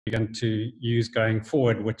going to use going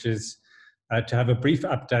forward, which is to have a brief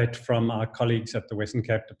update from our colleagues at the Western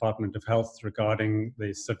Cape Department of Health regarding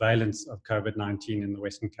the surveillance of COVID-19 in the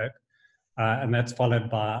Western Cape. And that's followed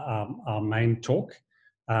by our main talk.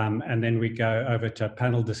 And then we go over to a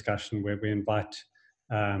panel discussion where we invite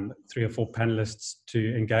 3 or 4 panelists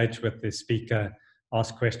to engage with the speaker,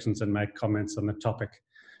 ask questions and make comments on the topic.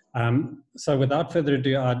 So without further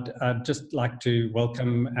ado, I'd just like to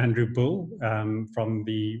welcome Andrew Boulle from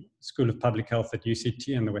the School of Public Health at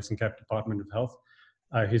UCT and the Western Cape Department of Health,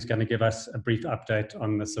 who's going to give us a brief update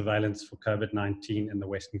on the surveillance for COVID-19 in the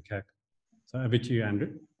Western Cape. So over to you,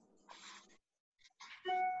 Andrew.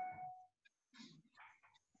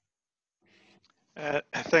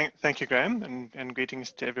 Thank you, Graeme, and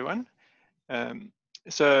greetings to everyone.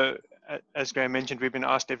 So, as Graeme mentioned, we've been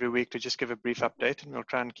asked every week to just give a brief update, and we'll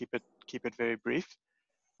try and keep it very brief.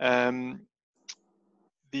 If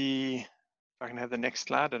I can have the next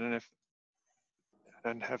slide, I don't know if I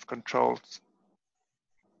don't have controls.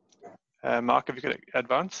 Mark, if you could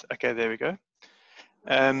advance. Okay, there we go.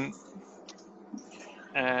 And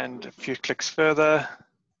a few clicks further.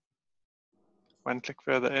 1 click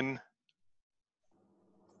further in.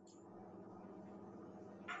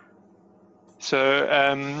 So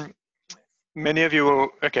many of you will,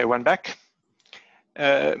 okay, 1 back.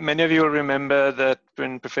 Many of you will remember that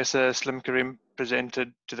when Professor Slim Karim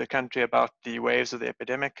presented to the country about the waves of the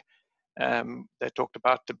epidemic, they talked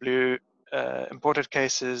about the blue imported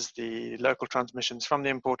cases, the local transmissions from the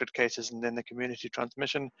imported cases, and then the community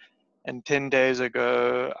transmission. And 10 days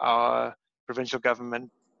ago, our provincial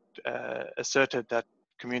government asserted that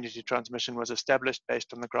community transmission was established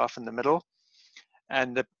based on the graph in the middle.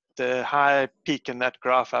 And the high peak in that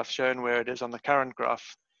graph, I've shown where it is on the current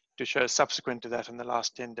graph to show subsequent to that in the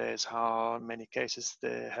last 10 days how many cases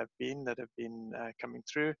there have been that have been coming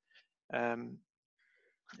through.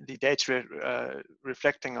 The dates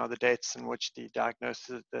reflecting are the dates in which the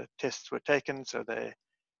diagnosis, the tests were taken, so they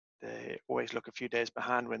always look a few days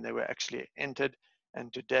behind when they were actually entered.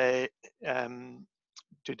 And today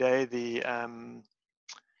the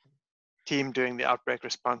team doing the outbreak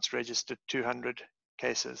response registered 200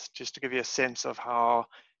 cases, just to give you a sense of how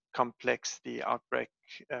complex the outbreak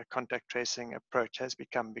contact tracing approach has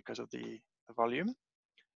become because of the volume.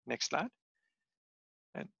 Next slide.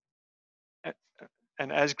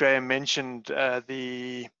 And as Graeme mentioned,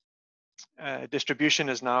 the distribution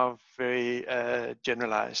is now very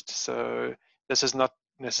generalized. So this is not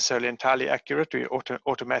necessarily entirely accurate. We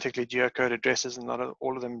automatically geocode addresses, and not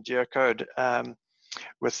all of them geocode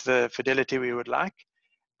with the fidelity we would like.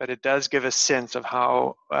 But it does give a sense of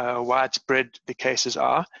how widespread the cases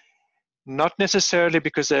are. Not necessarily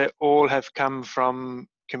because they all have come from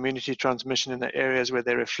community transmission in the areas where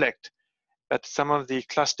they reflect, but some of the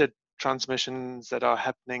clustered transmissions that are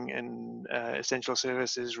happening in essential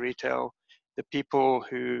services, retail, the people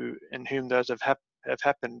in whom those have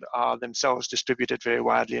happened are themselves distributed very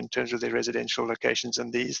widely in terms of their residential locations,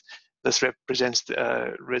 and this represents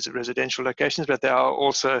residential locations, but there are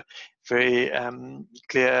also very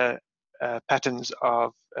clear patterns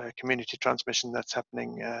of community transmission that's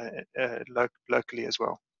happening locally as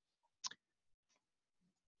well.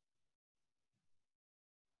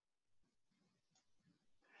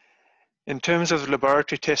 In terms of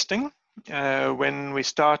laboratory testing, when we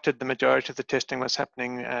started, the majority of the testing was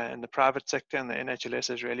happening in the private sector, and the NHLS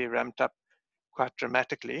has really ramped up quite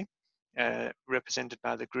dramatically, represented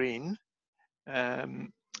by the green.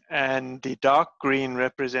 And the dark green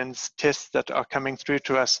represents tests that are coming through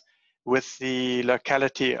to us with the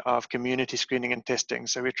locality of community screening and testing.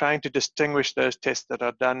 So we're trying to distinguish those tests that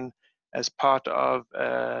are done as part of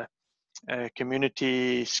a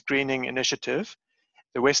community screening initiative.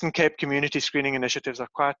 The Western Cape community screening initiatives are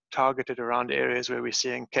quite targeted around areas where we're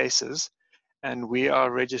seeing cases, and we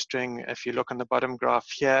are registering, if you look on the bottom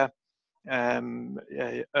graph here,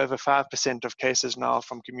 over 5% of cases now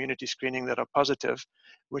from community screening that are positive,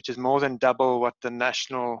 which is more than double what the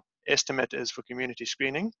national estimate is for community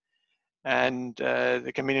screening. And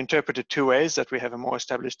they can be interpreted 2 ways: that we have a more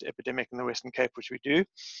established epidemic in the Western Cape, which we do,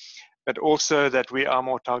 but also that we are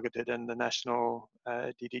more targeted, and the national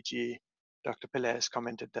DDG, Dr. Pillay, has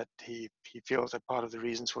commented that he feels that part of the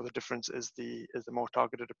reasons for the difference is the more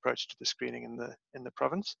targeted approach to the screening in the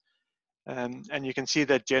province. And you can see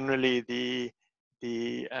that generally the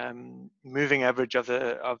moving average of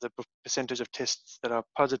the percentage of tests that are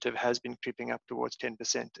positive has been creeping up towards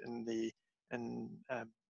 10% in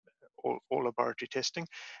all laboratory testing,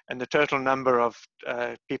 and the total number of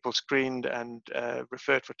people screened and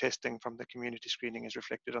referred for testing from the community screening is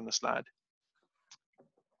reflected on the slide.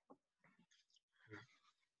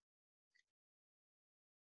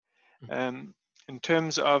 In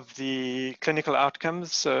terms of the clinical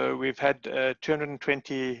outcomes, so we've had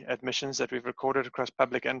 220 admissions that we've recorded across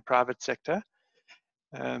public and private sector.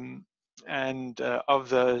 Of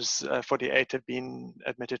those, 48 have been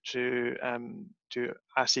admitted to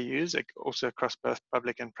ICUs, also across both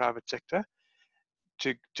public and private sector.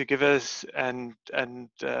 To give us, in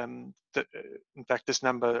fact, this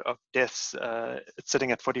number of deaths, it's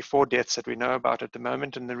sitting at 44 deaths that we know about at the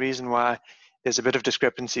moment. And the reason why there's a bit of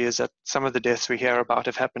discrepancy is that some of the deaths we hear about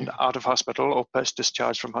have happened out of hospital or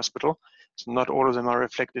post-discharge from hospital. So not all of them are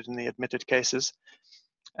reflected in the admitted cases.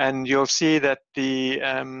 And you'll see that the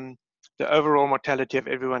overall mortality of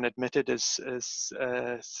everyone admitted is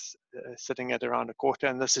sitting at around a quarter,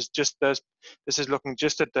 and this is just those. This is looking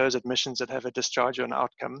just at those admissions that have a discharge or an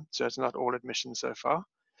outcome. So it's not all admissions so far,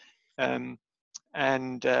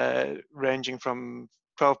 ranging from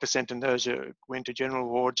 12% in those who went to general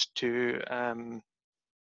wards to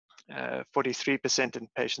 43% in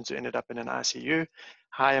patients who ended up in an ICU.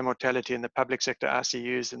 Higher mortality in the public sector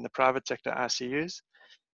ICUs than the private sector ICUs.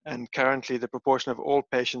 And currently, the proportion of all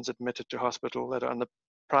patients admitted to hospital that are in the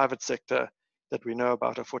private sector that we know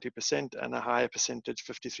about are 40%, and a higher percentage,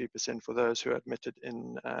 53%, for those who are admitted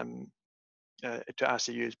in to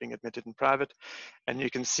ICUs being admitted in private. And you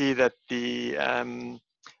can see that the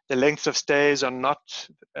lengths of stays are not,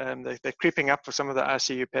 they're creeping up for some of the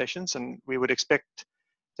ICU patients, and we would expect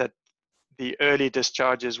that the early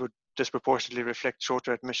discharges would disproportionately reflect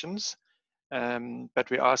shorter admissions. But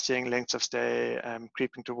we are seeing lengths of stay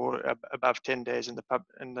creeping toward above 10 days in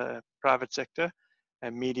the private sector,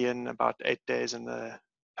 and median about 8 days in the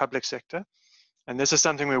public sector. And this is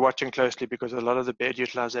something we're watching closely because a lot of the bed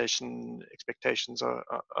utilization expectations are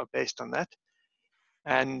based on that.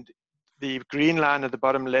 And the green line at the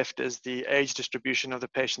bottom left is the age distribution of the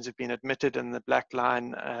patients who've been admitted, and the black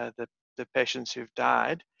line, the patients who've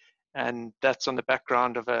died. And that's on the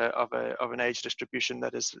background of an age distribution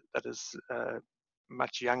that is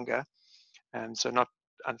much younger, and so not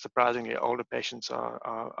unsurprisingly, older patients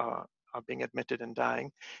are being admitted and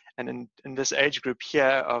dying. And in this age group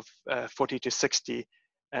here of 40 to 60,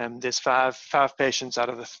 there's five patients out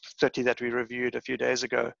of the 30 that we reviewed a few days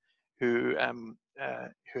ago who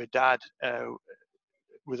had died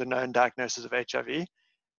with a known diagnosis of HIV.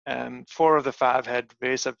 4 of the 5 had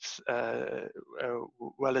very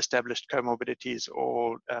well-established comorbidities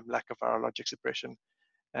or lack of virologic suppression.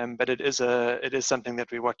 But it is something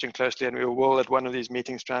that we're watching closely, and we will at one of these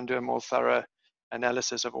meetings try and do a more thorough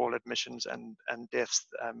analysis of all admissions and deaths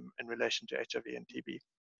in relation to HIV and TB.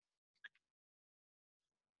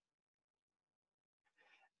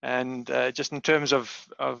 And just in terms of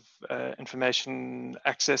information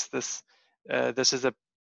access, this is a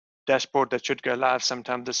dashboard that should go live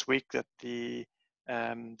sometime this week that the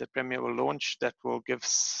Premier will launch, that will give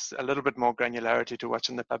a little bit more granularity to what's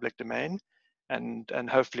in the public domain, and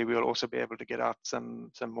hopefully we will also be able to get out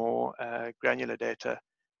some more granular data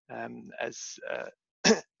as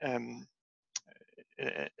in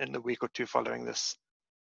the week or two following this.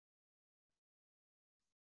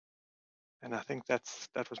 And I think that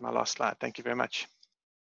was my last slide. Thank you very much.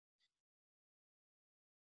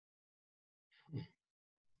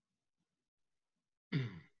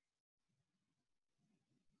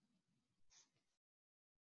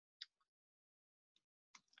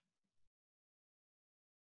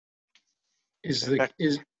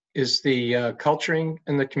 Is the culturing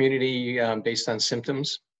in the community based on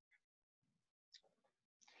symptoms?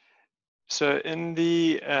 So in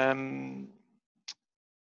the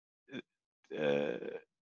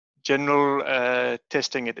general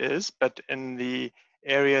testing it is, but in the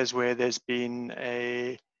areas where there's been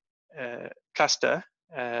a cluster,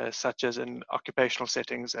 such as in occupational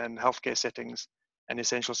settings and healthcare settings and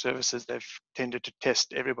essential services, they've tended to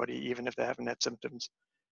test everybody even if they haven't had symptoms.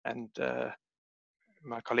 And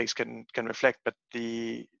my colleagues can reflect, but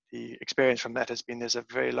the experience from that has been there's a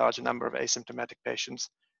very large number of asymptomatic patients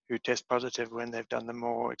who test positive when they've done the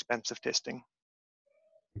more expensive testing.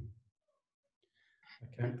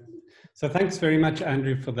 Okay, so thanks very much,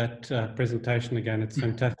 Andrew, for that presentation. Again, it's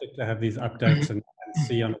fantastic to have these updates and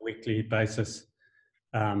see on a weekly basis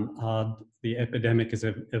how the epidemic is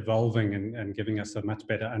evolving and giving us a much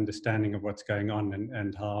better understanding of what's going on,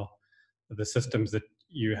 and how the systems that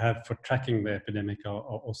you have for tracking the epidemic are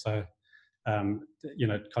also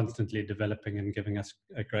constantly developing and giving us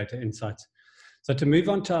greater insights. So to move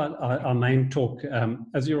on to our main talk,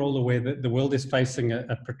 as you're all aware, the world is facing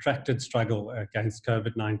a protracted struggle against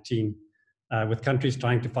COVID-19, with countries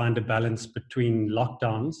trying to find a balance between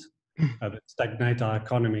lockdowns that stagnate our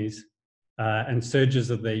economies and surges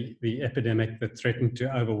of the epidemic that threaten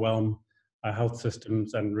to overwhelm health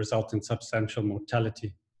systems and result in substantial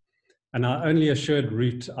mortality. And our only assured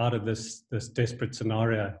route out of this desperate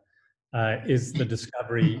scenario is the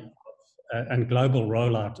discovery and global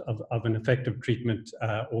rollout of an effective treatment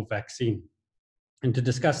or vaccine. And to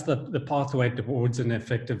discuss the pathway towards an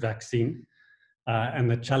effective vaccine and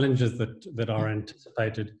the challenges that are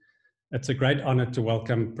anticipated, it's a great honor to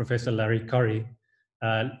welcome Professor Larry Corrie.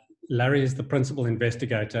 Larry is the principal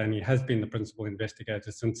investigator, and he has been the principal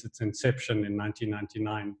investigator since its inception in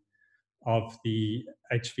 1999 of the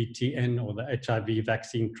HVTN, or the HIV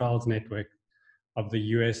Vaccine Trials Network of the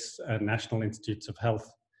US National Institutes of Health.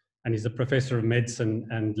 And he's a professor of medicine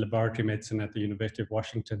and laboratory medicine at the University of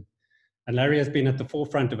Washington. And Larry has been at the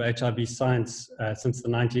forefront of HIV science since the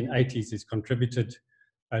 1980s. He's contributed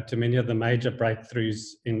to many of the major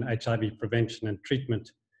breakthroughs in HIV prevention and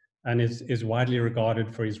treatment, and is widely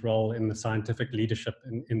regarded for his role in the scientific leadership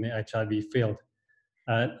in the HIV field.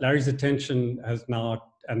 Larry's attention has now,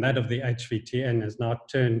 and that of the HVTN, has now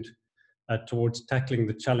turned towards tackling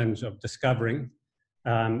the challenge of discovering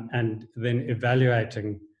and then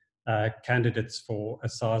evaluating candidates for a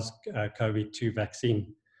SARS-CoV-2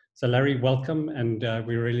 vaccine. So Larry, welcome, and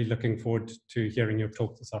we're really looking forward to hearing your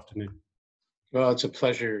talk this afternoon. Well, it's a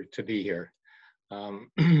pleasure to be here. Well,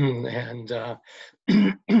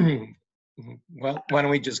 why don't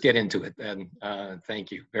we just get into it then?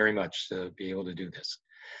 Thank you very much to be able to do this.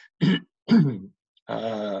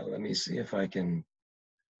 Let me see if I can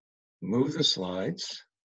move the slides,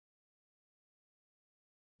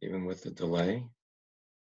 even with the delay.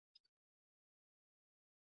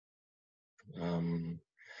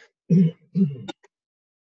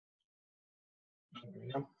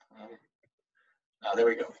 There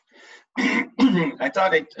we go. I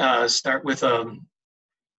thought I'd start with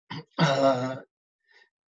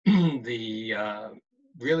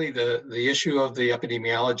really the issue of the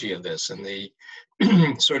epidemiology of this and the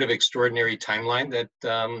sort of extraordinary timeline that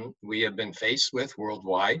we have been faced with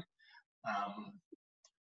worldwide.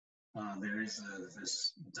 There is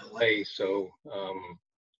this delay, so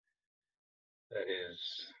that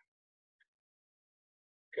is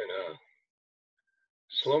gonna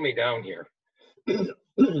slow me down here.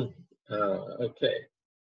 Okay.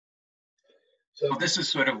 So this is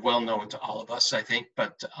sort of well known to all of us, I think,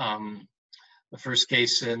 but the first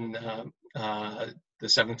case in the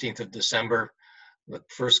 17th of December, the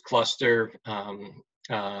first cluster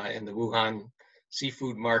in the Wuhan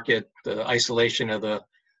seafood market, the isolation of the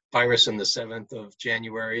virus on the 7th of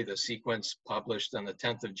January, the sequence published on the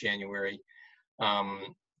 10th of January,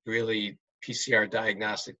 really PCR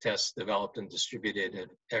diagnostic tests developed and distributed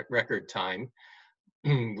at record time.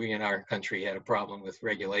 We in our country had a problem with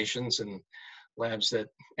regulations and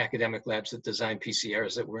academic labs that designed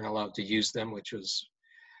PCRs that weren't allowed to use them, which was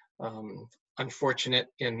unfortunate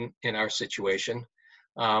in our situation.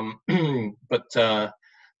 But the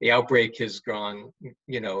outbreak has gone,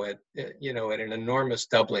 at an enormous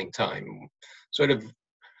doubling time, sort of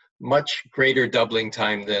much greater doubling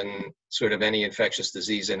time than sort of any infectious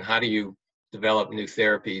disease. And how do you develop new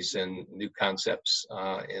therapies and new concepts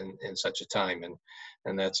in such a time?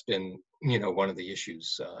 And that's been, one of the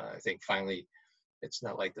issues. I think finally, it's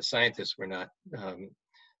not like the scientists were not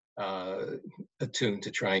attuned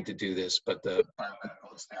to trying to do this, but the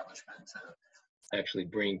biomedical establishment to actually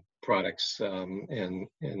bring products and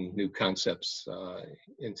new concepts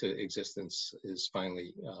into existence is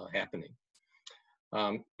finally happening.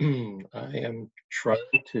 I am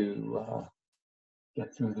trying to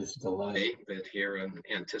get through this delay bit here and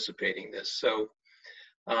anticipating this. So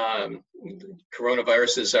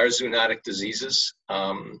coronaviruses are zoonotic diseases.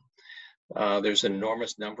 There's an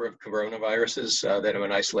enormous number of coronaviruses that have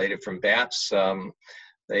been isolated from bats.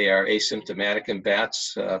 They are asymptomatic in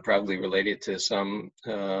bats, probably related to some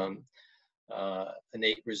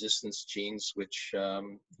innate resistance genes, which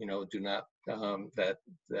do not that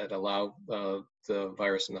allow the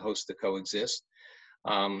virus and the host to coexist.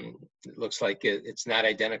 It looks like it's not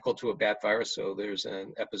identical to a bat virus, so there's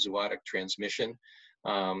an epizootic transmission.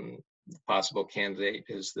 Possible candidate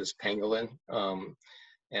is this pangolin,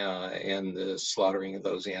 and the slaughtering of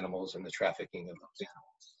those animals and the trafficking of those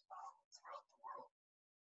animals throughout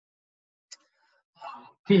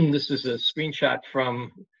the world. This is a screenshot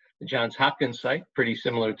from the Johns Hopkins site, pretty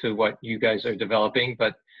similar to what you guys are developing,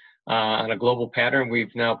 but on a global pattern,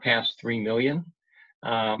 we've now passed 3 million.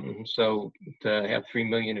 So to have 3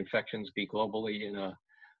 million infections be globally in a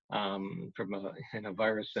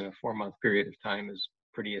virus in a 4-month period of time is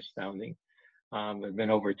pretty astounding. There have been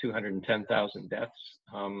over 210,000 deaths.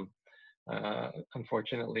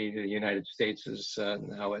 Unfortunately, the United States is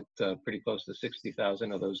now at pretty close to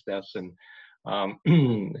 60,000 of those deaths, and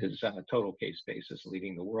is on a total case basis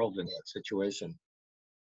leading the world in that situation.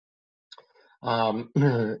 Here,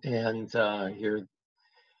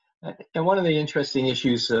 and one of the interesting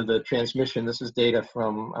issues of the transmission, this is data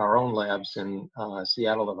from our own labs in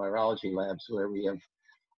Seattle, the virology labs, where we have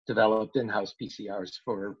developed in-house PCRs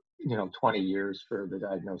for 20 years for the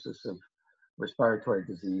diagnosis of respiratory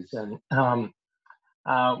disease. And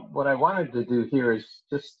what I wanted to do here is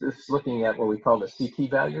just looking at what we call the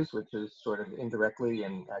CT values, which is sort of indirectly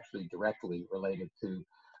and actually directly related to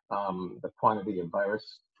the quantity of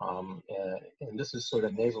virus. And this is sort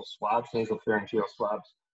of nasal swabs, nasopharyngeal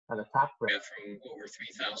swabs. On the top graph, from over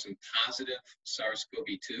 3,000 positive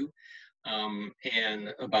SARS-CoV-2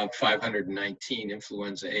 and about 519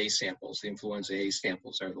 influenza A samples. The influenza A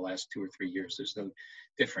samples are the last 2 or 3 years. There's no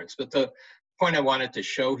difference. But the point I wanted to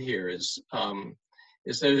show here is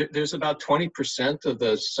that there's about 20% of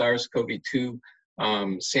the SARS-CoV-2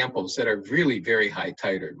 samples that are really very high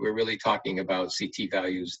titered. We're really talking about CT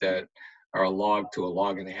values that are a log to a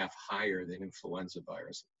log and a half higher than influenza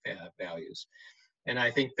virus values. And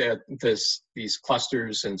I think that these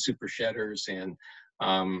clusters and super shedders and,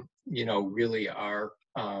 really are,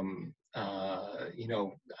 I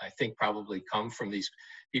think probably come from these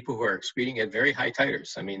people who are excreting at very high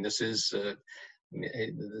titers. I mean, this is,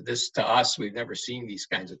 this to us, we've never seen these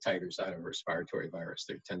kinds of titers out of a respiratory virus.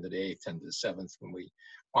 They're 10 to the 8th, 10 to the 7th when we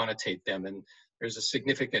quantitate them. And there's a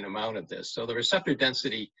significant amount of this. So the receptor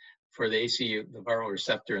density for the the viral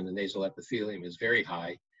receptor in the nasal epithelium is very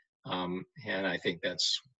high. And I think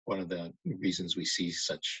that's one of the reasons we see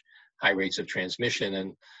such high rates of transmission,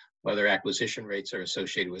 and whether acquisition rates are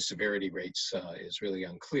associated with severity rates is really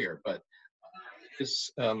unclear. But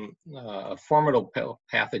it's a formidable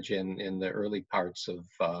pathogen in the early parts of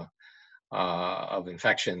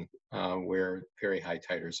infection where very high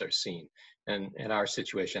titers are seen. And in our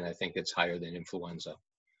situation, I think it's higher than influenza.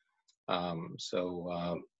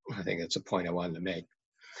 So I think that's a point I wanted to make.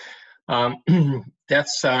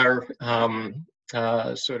 That's our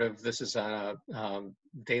this is on a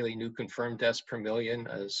daily new confirmed deaths per million,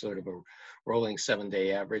 sort of a rolling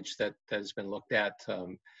 7-day average that has been looked at.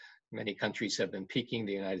 Many countries have been peaking.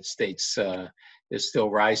 The United States is still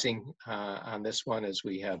rising on this one as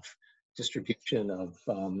we have distribution of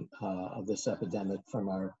this epidemic from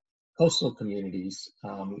our coastal communities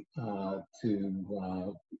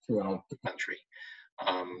throughout the country.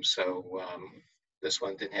 This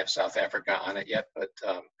one didn't have South Africa on it yet, but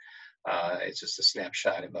it's just a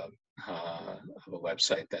snapshot of a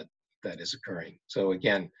website that is occurring. So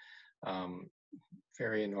again,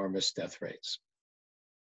 very enormous death rates.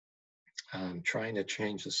 I'm trying to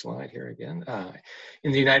change the slide here again.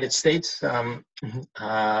 In the United States,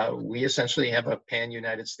 we essentially have a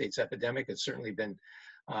pan-United States epidemic. It's certainly been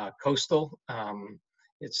coastal.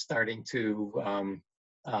 It's starting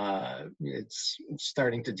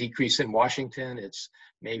to decrease in Washington. It's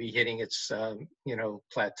maybe hitting its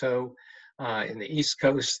plateau. In the East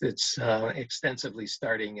Coast, it's extensively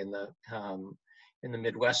starting in the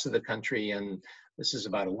Midwest of the country, and this is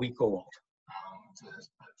about a week old.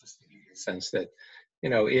 Just to give you a sense that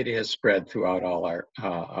it has spread throughout all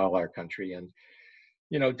our country, and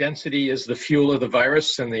density is the fuel of the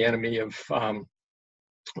virus and the enemy of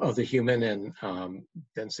the human, and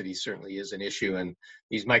density certainly is an issue. And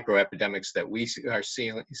these microepidemics that we are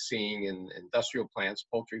seeing in industrial plants,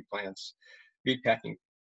 poultry plants, meatpacking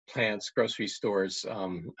plants, grocery stores,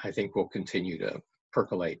 I think will continue to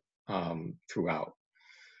percolate throughout.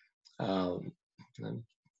 I'm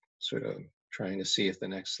sort of trying to see if the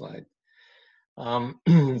next slide.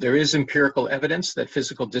 There is empirical evidence that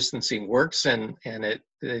physical distancing works, and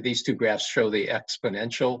these two graphs show the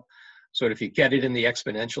exponential. So if you get it in the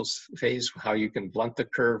exponential phase, how you can blunt the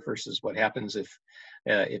curve versus what happens if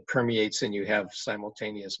it permeates and you have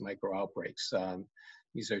simultaneous micro outbreaks.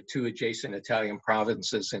 These are two adjacent Italian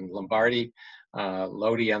provinces in Lombardy.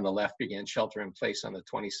 Lodi on the left began shelter in place on the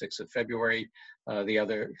 26th of February. The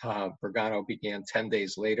other, Bergamo, began 10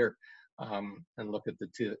 days later. And look at the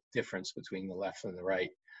difference between the left and the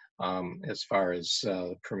right as far as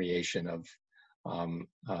permeation of the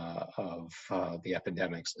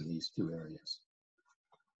epidemics in these two areas.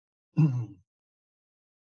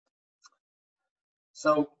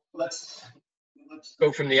 So let's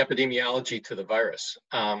go from the epidemiology to the virus.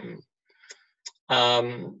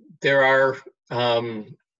 There are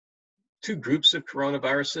two groups of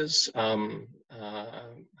coronaviruses.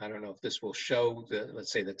 I don't know if this will show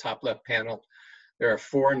let's say the top left panel. There are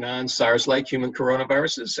 4 non-SARS-like human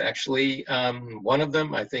coronaviruses. Actually, one of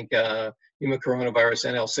them, I think, human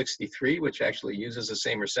coronavirus NL63, which actually uses the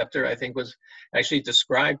same receptor, I think was actually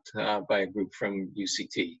described by a group from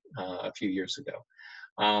UCT a few years ago.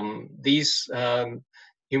 These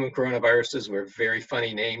human coronaviruses were very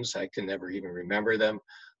funny names. I can never even remember them.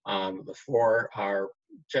 The 4 are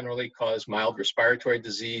generally cause mild respiratory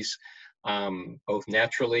disease, both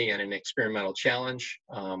naturally and an experimental challenge.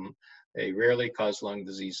 They rarely cause lung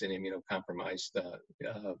disease in immunocompromised,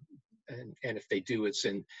 and if they do, it's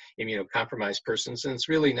in immunocompromised persons, and it's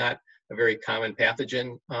really not a very common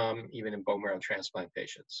pathogen, even in bone marrow transplant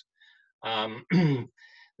patients. The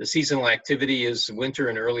seasonal activity is winter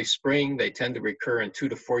and early spring. They tend to recur in 2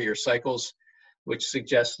 to 4 year cycles, which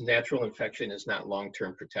suggests natural infection is not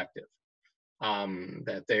long-term protective,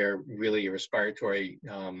 that they're really a respiratory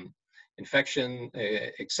infection,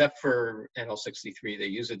 except for NL63. They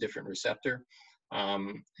use a different receptor,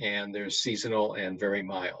 and they're seasonal and very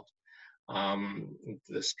mild.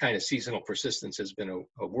 This kind of seasonal persistence has been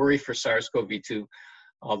a worry for SARS-CoV-2,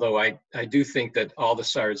 although I do think that all the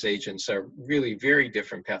SARS agents are really very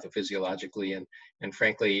different pathophysiologically, and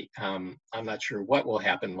frankly, I'm not sure what will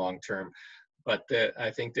happen long-term, but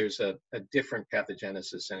I think there's a different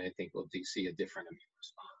pathogenesis, and I think we'll see a different immune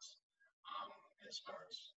response as far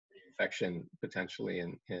as infection potentially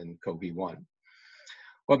in COVID-1.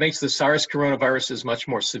 What makes the SARS coronaviruses much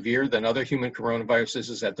more severe than other human coronaviruses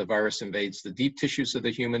is that the virus invades the deep tissues of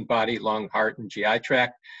the human body, lung, heart, and GI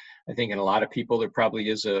tract. I think in a lot of people there probably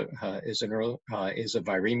is a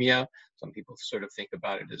viremia. Some people sort of think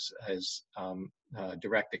about it as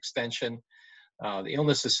direct extension. The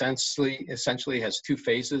illness essentially has 2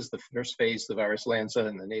 phases. The first phase, the virus lands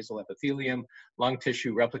in the nasal epithelium. Lung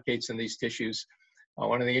tissue replicates in these tissues.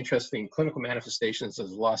 One of the interesting clinical manifestations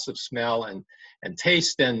is loss of smell and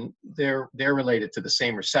taste, and they're related to the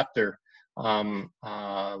same receptor.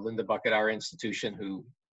 Linda Bucket, our institution, who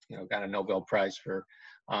got a Nobel Prize for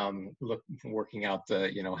working out the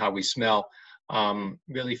how we smell,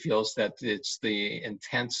 really feels that it's the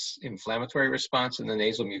intense inflammatory response in the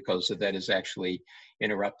nasal mucosa that is actually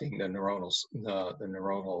interrupting the neuronal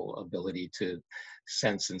ability to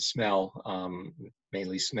sense and smell,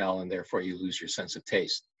 mainly smell, and therefore you lose your sense of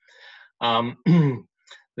taste.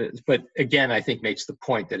 But again, I think makes the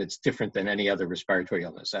point that it's different than any other respiratory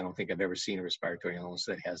illness. I don't think I've ever seen a respiratory illness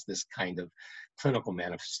that has this kind of clinical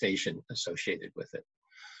manifestation associated with it.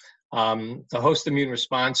 The host immune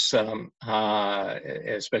response,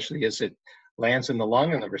 especially as it lands in the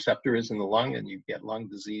lung and the receptor is in the lung and you get lung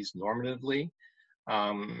disease normatively.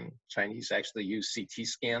 Chinese actually use CT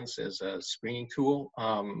scans as a screening tool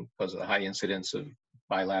because of the high incidence of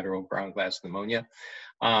bilateral ground glass pneumonia.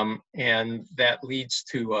 And that leads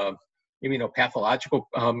to a immunopathological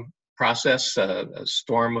process, a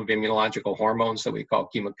storm of immunological hormones that we call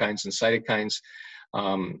chemokines and cytokines.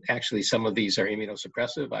 Actually, some of these are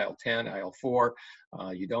immunosuppressive, IL-10, IL-4.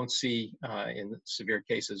 You don't see, in severe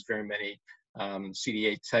cases, very many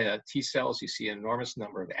CD8 T cells. You see an enormous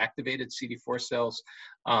number of activated CD4 cells.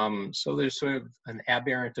 So there's sort of an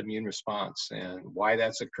aberrant immune response, and why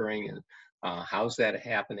that's occurring and how's that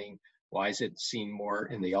happening? Why is it seen more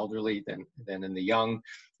in the elderly than in the young?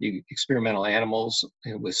 You experimental animals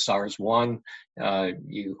with SARS-1,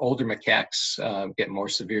 older macaques get more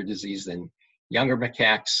severe disease than younger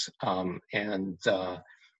macaques, and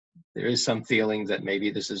there is some feeling that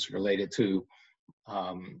maybe this is related to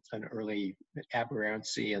an early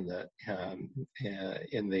aberrancy in the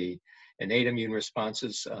innate immune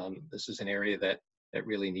responses. This is an area that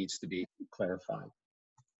really needs to be clarified.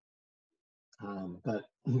 But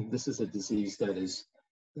this is a disease that is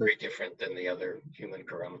very different than the other human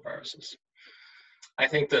coronaviruses. I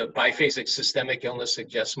think the biphasic systemic illness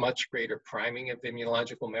suggests much greater priming of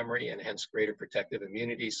immunological memory and hence greater protective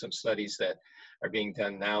immunity. Some studies that are being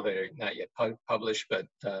done now that are not yet published, but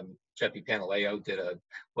Jeppy Pantaleo did a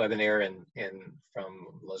webinar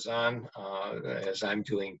from Lausanne, as I'm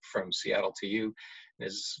doing from Seattle to you,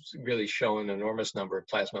 has really shown an enormous number of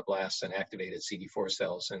plasmablasts and activated CD4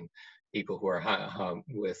 cells in people who are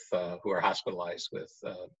hospitalized with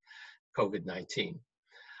COVID-19.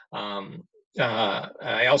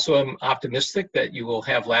 I also am optimistic that you will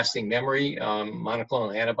have lasting memory.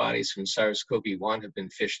 Monoclonal antibodies from SARS-CoV-1 have been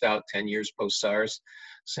fished out 10 years post-SARS,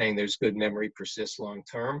 saying there's good memory persists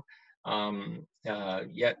long-term.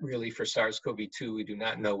 Yet really for SARS-CoV-2, we do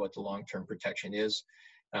not know what the long-term protection is.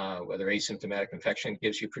 whether asymptomatic infection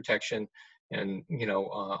gives you protection, and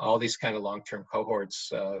all these kind of long-term cohorts,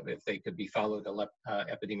 if they could be followed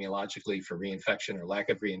epidemiologically for reinfection or lack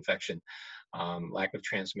of reinfection, lack of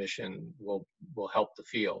transmission, will help the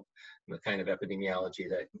field. And the kind of epidemiology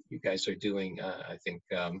that you guys are doing, I think,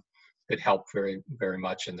 could help very, very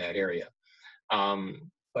much in that area.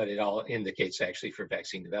 But it all indicates actually for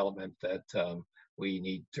vaccine development that we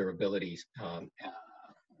need durability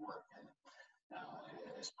work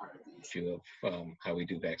as part of the issue of how we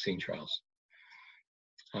do vaccine trials.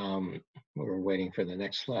 We're waiting for the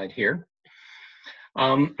next slide here.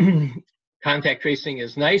 Contact tracing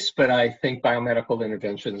is nice, but I think biomedical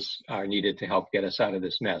interventions are needed to help get us out of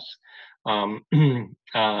this mess.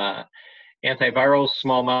 Antivirals,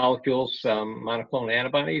 small molecules, monoclonal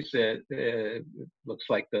antibodies. It looks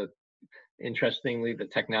like interestingly, the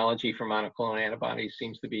technology for monoclonal antibodies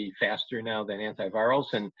seems to be faster now than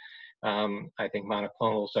antivirals, and I think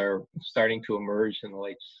monoclonals are starting to emerge in the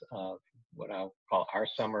late, what I'll call our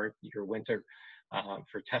summer, your winter,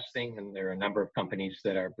 for testing, and there are a number of companies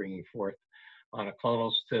that are bringing forth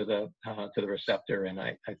monoclonals to the receptor, and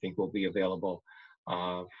I think will be available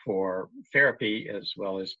for therapy as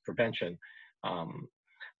well as prevention.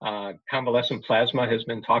 Convalescent plasma has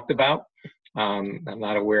been talked about. I'm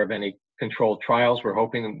not aware of any controlled trials. We're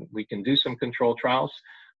hoping that we can do some controlled trials.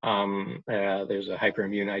 There's a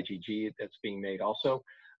hyperimmune IgG that's being made also.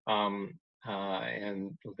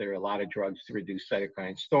 And there are a lot of drugs to reduce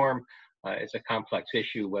cytokine storm. It's a complex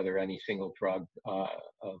issue whether any single drug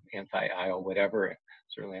of anti-IL, whatever,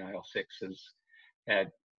 certainly IL-6 has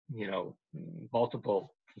had,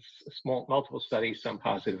 multiple studies, some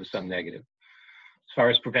positive, some negative. As far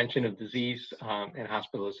as prevention of disease and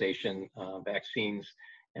hospitalization, vaccines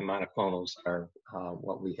and monoclonals are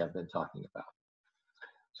what we have been talking about.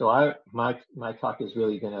 So my talk is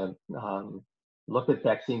really going to look at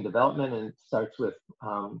vaccine development, and it starts with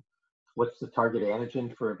what's the target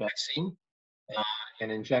antigen for a vaccine.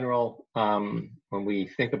 And in general, when we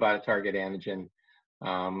think about a target antigen,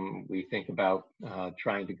 we think about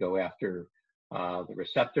trying to go after the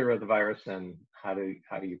receptor of the virus and how do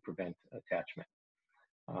you prevent attachment.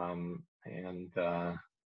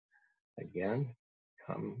 Again,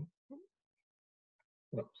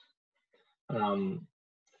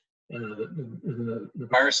 the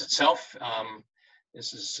virus itself,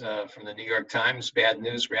 this is from the New York Times, bad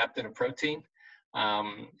news wrapped in a protein.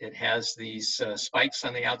 It has these spikes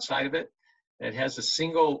on the outside of it. It has a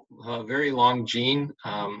single very long gene.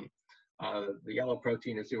 The yellow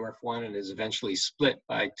protein is the ORF1 and is eventually split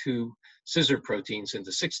by 2 scissor proteins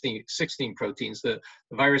into 16 proteins. The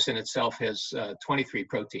virus in itself has 23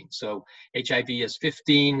 proteins. So HIV has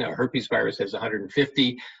 15, herpes virus has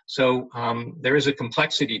 150. So there is a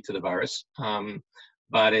complexity to the virus,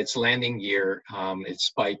 but its landing gear, its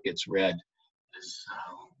spike, its red, is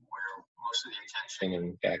where most of the attention,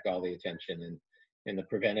 in fact, all the attention in the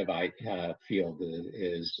preventive field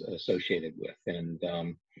is associated with. And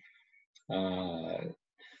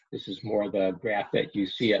this is more the graph that you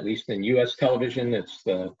see, at least in US television. It's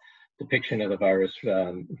the depiction of the virus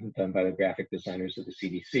done by the graphic designers of the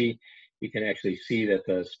CDC. You can actually see that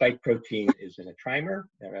the spike protein is in a trimer,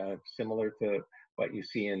 similar to what you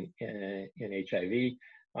see in HIV.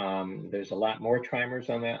 There's a lot more trimers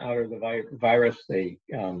on the outer of the virus. They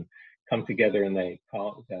come together and they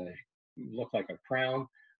look like a crown,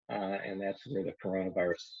 and that's where the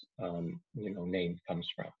coronavirus name comes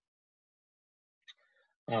from.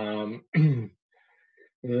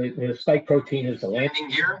 The spike protein is the landing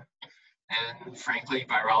gear, and frankly,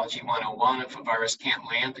 virology 101, if a virus can't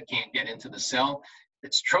land, it can't get into the cell.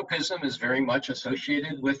 Its tropism is very much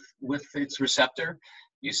associated with its receptor.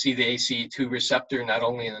 You see the ACE2 receptor not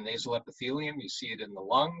only in the nasal epithelium, you see it in the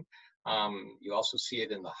lung, you also see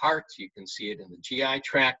it in the heart, you can see it in the GI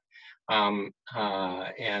tract, and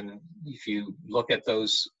if you look at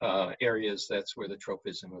those areas, that's where the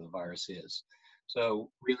tropism of the virus is. So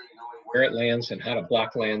really knowing where it lands and how to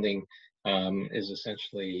block landing is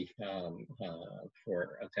essentially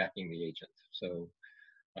for attacking the agent. So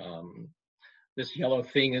this yellow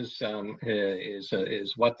thing is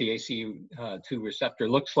what the ACE2 receptor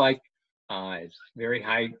looks like. It's very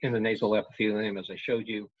high in the nasal epithelium, as I showed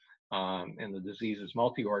you, and the disease is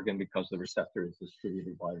multi-organ because the receptor is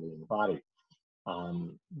distributed widely in the body.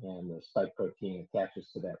 And the spike protein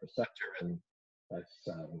attaches to that receptor, and that's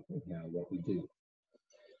what we do.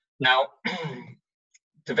 Now,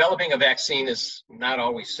 developing a vaccine is not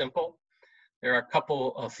always simple. There are a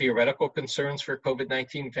couple of theoretical concerns for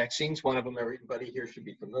COVID-19 vaccines. One of them everybody here should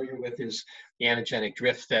be familiar with is the antigenic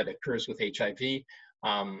drift that occurs with HIV.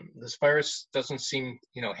 This virus doesn't seem,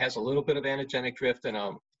 has a little bit of antigenic drift, and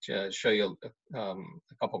I'll show you a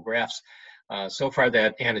couple graphs. So far,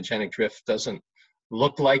 that antigenic drift doesn't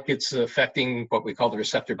look like it's affecting what we call the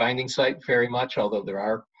receptor binding site very much, although there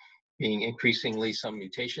are being increasingly some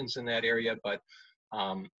mutations in that area, but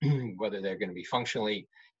whether they're going to be functionally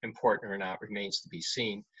important or not remains to be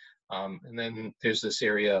seen. And then there's this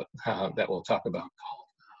area that we'll talk about called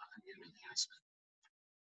immune enhancement.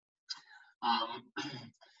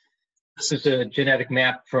 This is a genetic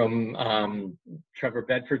map from Trevor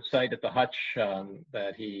Bedford's site at the Hutch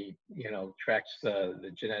that he, tracks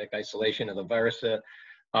the genetic isolation of the virus.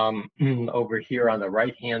 Over here on the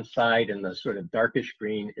right-hand side in the sort of darkish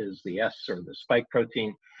green is the S, or the spike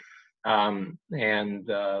protein. And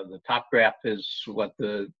the top graph is what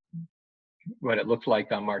it looked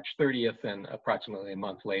like on March 30th and approximately a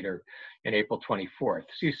month later in April 24th.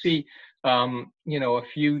 So you see, a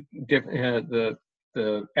few different,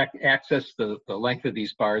 the axis, the length of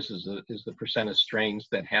these bars is the percent of strains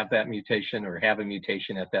that have that mutation or have a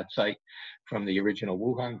mutation at that site from the original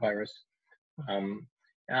Wuhan virus.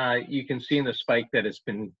 You can see in the spike that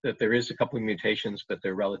there is a couple of mutations, but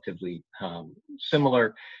they're relatively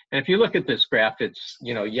similar. And if you look at this graph, it's,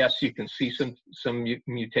 yes, you can see some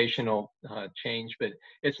mutational change, but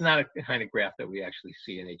it's not a kind of graph that we actually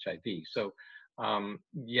see in HIV. So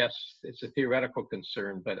yes, it's a theoretical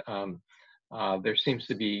concern, but there seems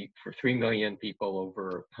to be, for 3 million people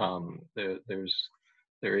over,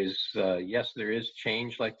 there is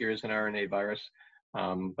change like there is in RNA virus.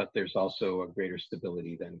 But there's also a greater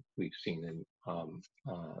stability than we've seen in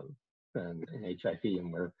HIV,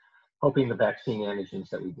 and we're hoping the vaccine antigens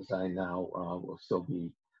that we design now will still be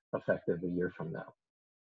effective a year from now.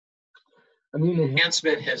 Immune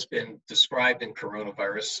enhancement has been described in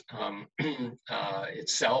coronavirus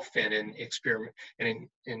itself, and in experiment, and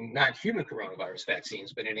in non-human coronavirus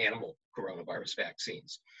vaccines, but in animal coronavirus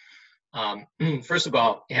vaccines. First of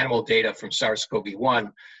all, animal data from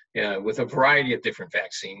SARS-CoV-1 with a variety of different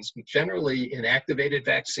vaccines, generally inactivated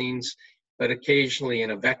vaccines, but occasionally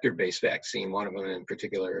in a vector-based vaccine, one of them in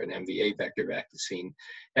particular, an MVA vector vaccine,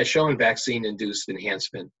 has shown vaccine-induced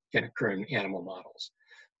enhancement can occur in animal models.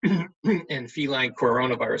 And feline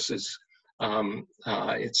coronaviruses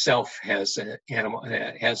itself has an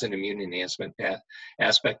immune enhancement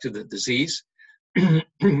aspect to the disease.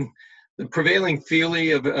 The prevailing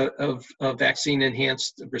theory of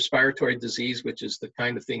vaccine-enhanced respiratory disease, which is the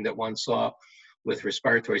kind of thing that one saw with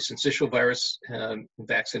respiratory syncytial virus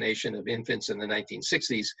vaccination of infants in the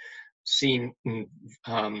 1960s, seen in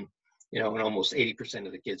almost 80%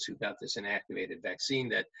 of the kids who got this inactivated vaccine,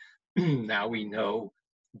 that now we know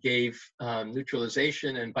gave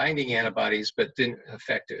neutralization and binding antibodies, but didn't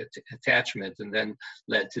affect attachment, and then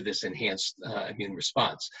led to this enhanced immune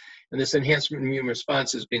response. And this enhanced immune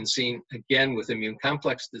response has been seen again with immune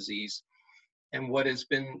complex disease and what has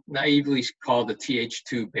been naively called a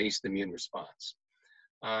Th2-based immune response.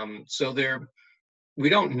 So we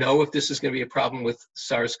don't know if this is going to be a problem with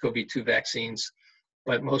SARS-CoV-2 vaccines,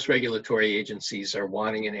 but most regulatory agencies are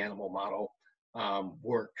wanting an animal model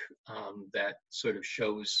work that sort of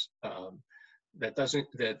shows that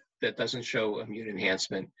doesn't show immune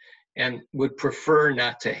enhancement, and would prefer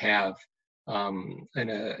not to have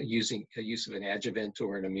use of an adjuvant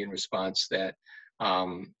or an immune response that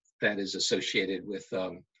is associated with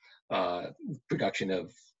production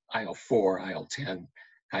of IL-4, IL-10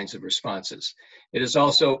 kinds of responses. It is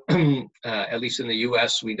also, at least in the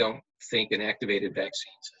US, we don't think inactivated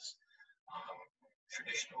vaccines as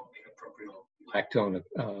traditional lactone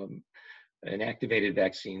inactivated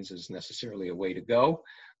vaccines is necessarily a way to go.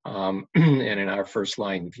 And in our first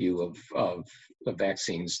line view of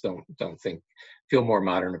vaccines, feel more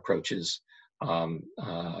modern approaches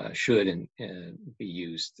should and be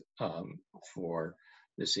used for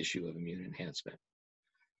this issue of immune enhancement.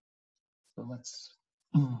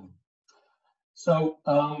 So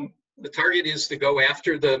the target is to go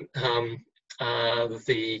after the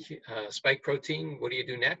spike protein. What do you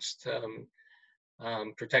do next?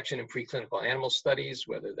 Protection in preclinical animal studies,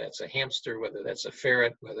 whether that's a hamster, whether that's a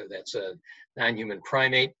ferret, whether that's a non-human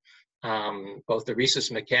primate. Both the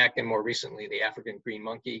rhesus macaque and more recently the African green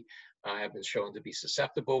monkey have been shown to be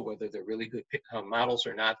susceptible. Whether they're really good models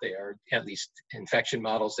or not, they are at least infection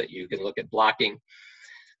models that you can look at blocking.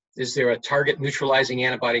 Is there a target neutralizing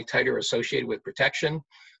antibody titer associated with protection?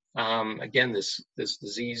 Again, this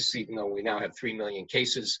disease, even though we now have 3 million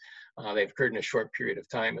cases, they've occurred in a short period of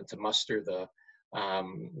time, and to muster the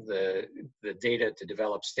data to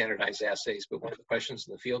develop standardized assays. But one of the questions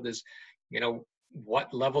in the field is,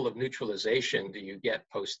 what level of neutralization do you get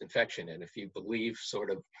post-infection? And if you believe sort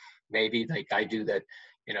of maybe like I do that,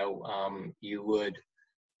 you know, you would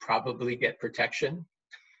probably get protection.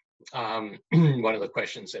 One of the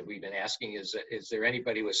questions that we've been asking is there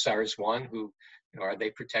anybody with SARS-1 who, you know, are they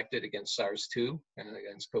protected against SARS-2 and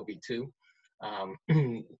against COVID-2?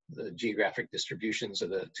 The geographic distributions of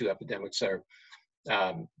the two epidemics are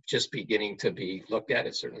just beginning to be looked at.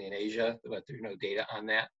 It's certainly in Asia, but there's no data on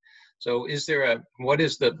that. So is there what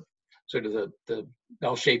is the sort of the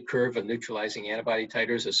bell-shaped curve of neutralizing antibody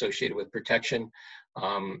titers associated with protection?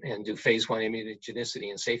 And do phase 1 immunogenicity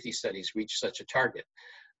and safety studies reach such a target?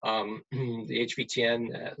 The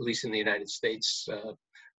HVTN, at least in the United States,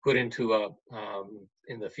 put into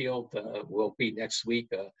in the field will be next week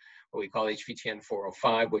what we call HVTN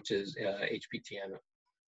 405, which is HVTN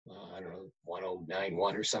I don't know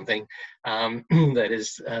 1091 or something that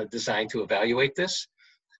is designed to evaluate this.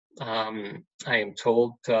 I am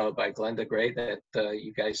told by Linda-Gail that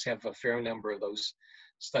you guys have a fair number of those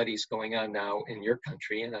studies going on now in your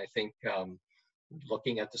country, and I think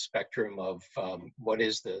looking at the spectrum of what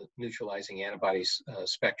is the neutralizing antibodies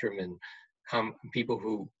spectrum in people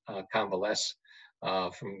who convalesce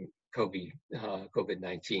from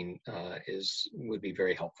COVID-19 would be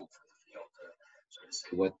very helpful for the field to sort of say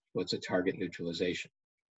what's a target neutralization.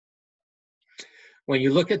 When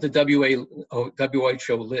you look at the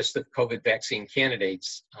WHO list of COVID vaccine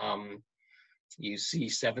candidates, you see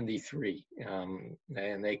 73,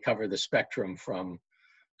 and they cover the spectrum from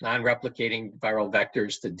non-replicating viral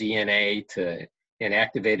vectors to DNA to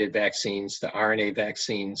inactivated vaccines to RNA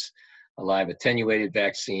vaccines, a live attenuated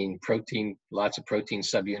vaccine, protein, lots of protein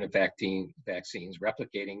subunit vaccines,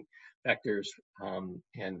 replicating vectors,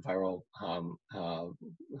 and viral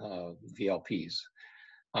VLPs.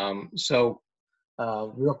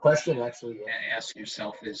 Real question actually ask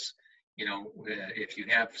yourself is, you know, if you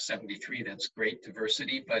have 73, that's great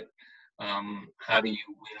diversity, but how do you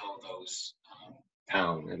whittle those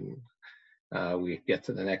down? And we get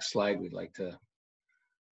to the next slide. We'd like to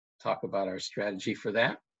talk about our strategy for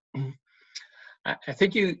that. I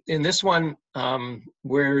think in this one,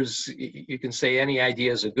 whereas you can say any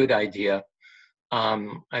idea is a good idea,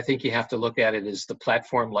 I think you have to look at it as the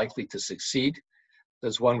platform likely to succeed.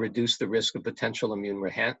 Does one reduce the risk of potential immune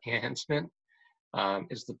enhancement?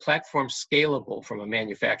 Is the platform scalable from a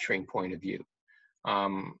manufacturing point of view?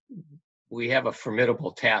 We have a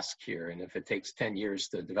formidable task here, and if it takes 10 years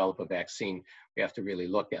to develop a vaccine, we have to really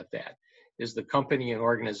look at that. Is the company and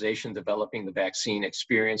organization developing the vaccine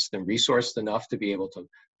experienced and resourced enough to be able to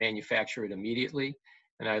manufacture it immediately?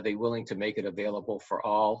 And are they willing to make it available for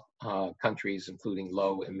all countries, including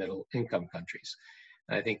low and middle income countries?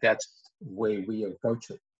 And I think that's the way we approach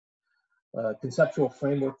it. Conceptual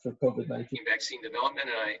framework for COVID-19 vaccine development,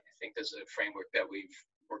 and I think this is a framework that we've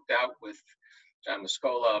worked out with John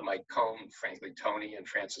Muscola, Mike Cohn, frankly, Tony and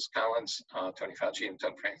Francis Collins, Tony Fauci and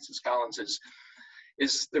Francis Collins,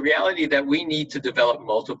 is the reality that we need to develop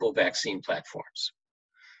multiple vaccine platforms.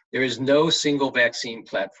 There is no single vaccine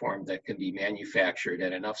platform that can be manufactured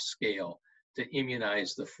at enough scale to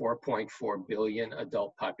immunize the 4.4 billion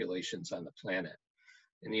adult populations on the planet.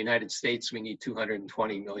 In the United States, we need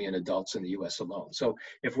 220 million adults in the US alone. So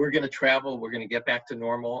if we're going to travel, we're going to get back to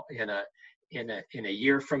normal in a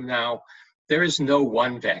year from now, there is no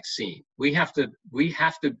one vaccine. We have to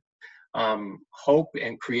hope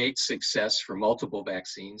and create success for multiple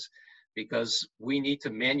vaccines because we need to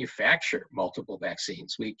manufacture multiple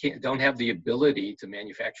vaccines. We don't have the ability to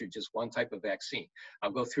manufacture just one type of vaccine.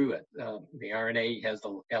 I'll go through it. The RNA has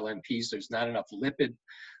the LNPs. There's not enough lipid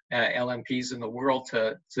LNPs in the world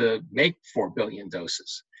to make 4 billion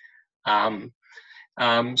doses.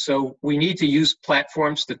 So we need to use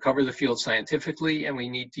platforms to cover the field scientifically, and we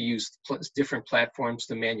need to use different platforms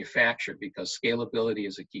to manufacture because scalability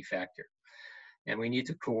is a key factor. And we need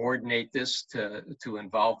to coordinate this to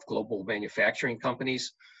involve global manufacturing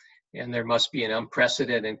companies. And there must be an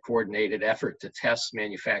unprecedented and coordinated effort to test,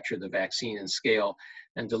 manufacture the vaccine and scale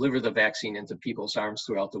and deliver the vaccine into people's arms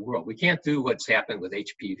throughout the world. We can't do what's happened with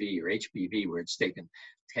HPV or HBV where it's taken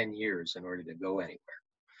 10 years in order to go anywhere.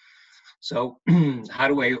 So how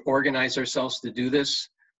do we organize ourselves to do this?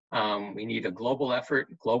 We need a global effort.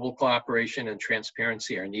 Global cooperation and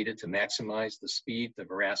transparency are needed to maximize the speed, the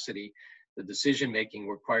veracity, the decision-making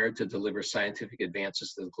required to deliver scientific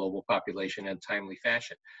advances to the global population in a timely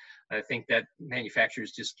fashion. I think that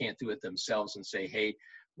manufacturers just can't do it themselves and say, hey,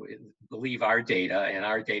 believe our data, and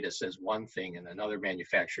our data says one thing and another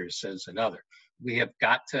manufacturer says another. We have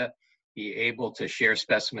got to be able to share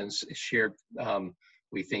specimens, share,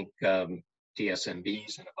 we think,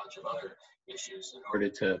 DSMBs and a bunch of other issues in order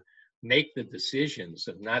to make the decisions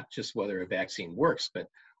of not just whether a vaccine works, but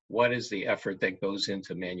what is the effort that goes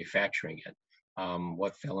into manufacturing it?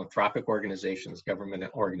 What philanthropic organizations, government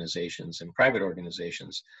organizations, and private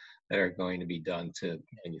organizations that are going to be done to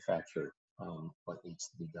manufacture what needs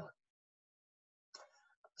to be done.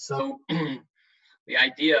 So the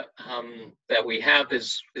idea that we have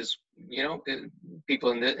is you know,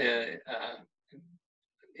 people in the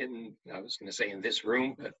I was going to say in this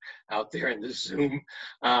room, but out there in this Zoom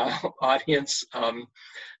audience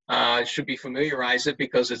should be familiarized it,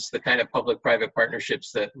 because it's the kind of public-private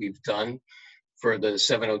partnerships that we've done for the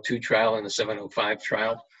 702 trial and the 705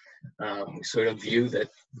 trial. We sort of view that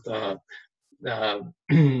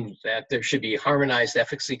that there should be harmonized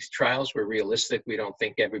efficacy trials. We're realistic. We don't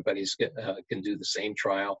think everybody's can do the same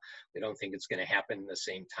trial. We don't think it's going to happen in the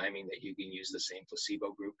same timing, that you can use the same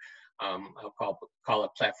placebo group. I'll call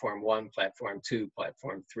it platform 1, platform 2,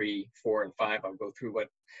 platform 3, 4, and 5. I'll go through what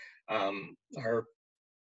are,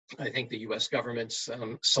 I think, the US government's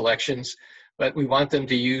selections, but we want them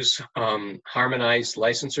to use harmonized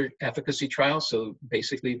licensure efficacy trials. So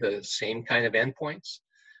basically the same kind of endpoints.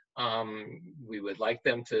 We would like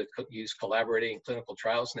them to use collaborating clinical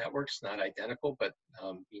trials networks, not identical, but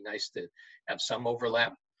be nice to have some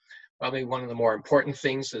overlap. Probably one of the more important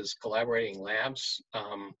things is collaborating labs.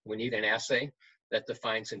 We need an assay that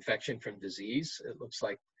defines infection from disease. It looks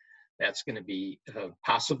like that's going to be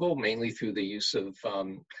possible mainly through the use of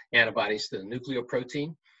antibodies to the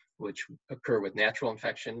nucleoprotein, which occur with natural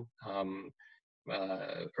infection.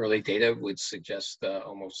 Early data would suggest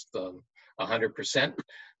almost 100%.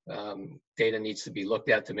 Data needs to be looked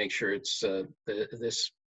at to make sure it's the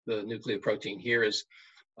nucleoprotein here is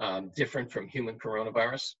different from human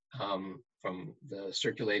coronavirus, from the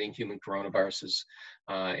circulating human coronaviruses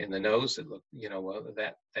in the nose. It look, you know,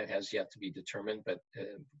 that has yet to be determined, but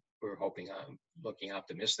we're hoping, looking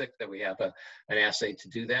optimistic that we have an assay to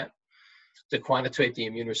do that. To quantitate the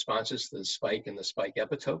immune responses to the spike and the spike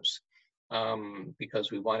epitopes,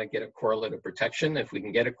 because we want to get a correlate of protection. If we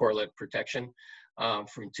can get a correlate of protection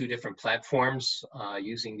from 2 different platforms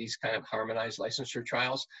using these kind of harmonized licensure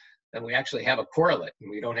trials, then we actually have a correlate, and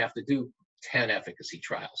we don't have to do 10 efficacy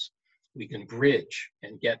trials. We can bridge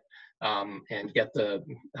and get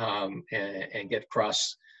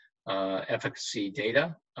cross efficacy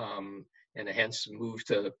data, and hence move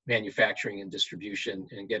to manufacturing and distribution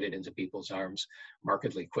and get it into people's arms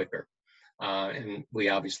markedly quicker. And we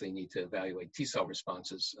obviously need to evaluate T-cell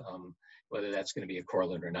responses. Whether that's going to be a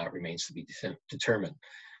correlate or not remains to be determined.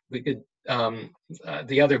 We could,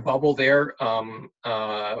 the other bubble there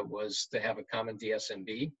was to have a common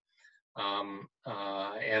DSMB,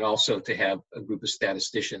 and also to have a group of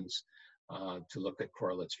statisticians to look at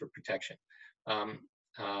correlates for protection.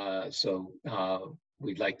 So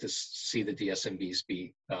we'd like to see the DSMBs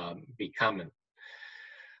be common.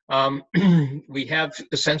 We have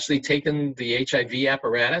essentially taken the HIV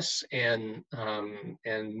apparatus and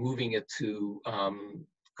moving it to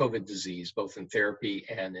COVID disease, both in therapy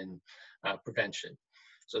and in prevention.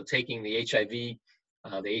 So taking the HIV,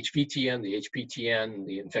 the HVTN, the HPTN,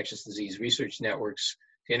 the infectious disease research networks,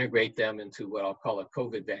 to integrate them into what I'll call a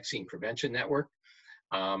COVID vaccine prevention network.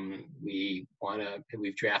 We've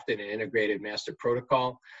drafted an integrated master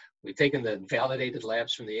protocol. We've taken the validated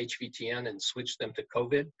labs from the HVTN and switched them to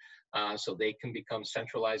COVID, so they can become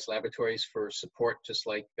centralized laboratories for support, just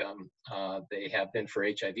like they have been for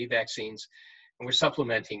HIV vaccines. And we're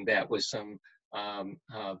supplementing that with some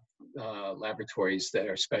laboratories that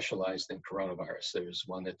are specialized in coronavirus. There's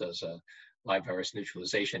one that does a live virus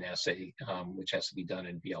neutralization assay, which has to be done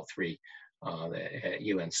in BL3 at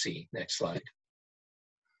UNC. Next slide.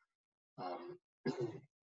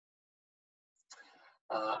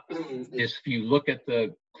 If you look at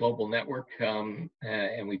the global network, and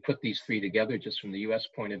we put these 3 together just from the US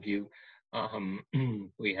point of view,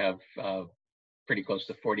 we have pretty close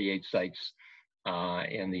to 48 sites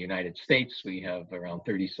in the United States. We have around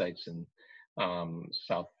 30 sites in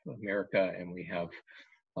South America, and we have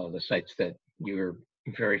the sites that you're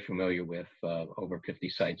very familiar with, over 50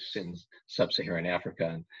 sites in sub-Saharan Africa,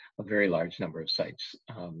 and a very large number of sites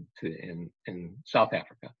in South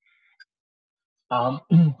Africa.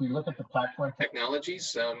 We look at the platform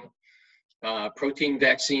technologies, protein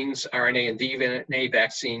vaccines, RNA and DNA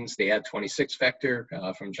vaccines, the Ad26 vector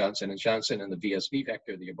from Johnson & Johnson, and the VSV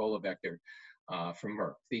vector, the Ebola vector from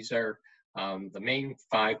Merck. These are the main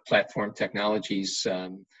 5 platform technologies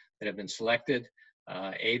that have been selected.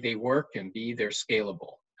 A, they work, and B, they're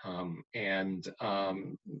scalable.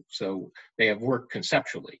 So they have worked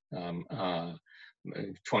conceptually.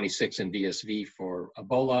 26 in BSV for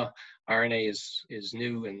Ebola. RNA is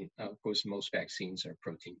new, and of course, most vaccines are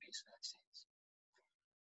protein-based vaccines.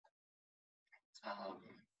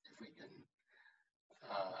 If we can,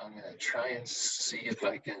 I'm going to try and see if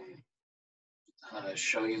I can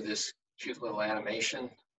show you this cute little animation.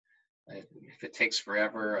 If it takes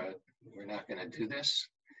forever, we're not going to do this.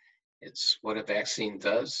 It's what a vaccine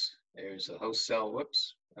does. There's a host cell.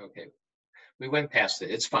 Whoops. Okay, we went past it.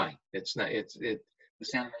 It's fine. It's not.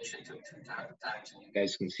 This animation took 2 times, and you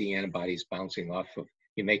guys can see antibodies bouncing off of.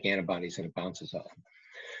 You make antibodies, and it bounces off.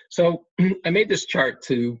 So I made this chart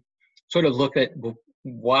to sort of look at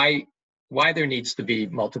why there needs to be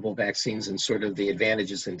multiple vaccines and sort of the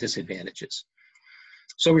advantages and disadvantages.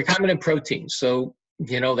 So recombinant proteins. So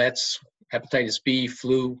that's hepatitis B,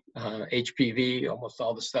 flu, HPV, almost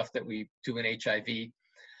all the stuff that we do in HIV.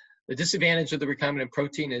 The disadvantage of the recombinant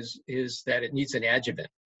protein is that it needs an adjuvant,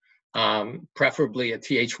 preferably a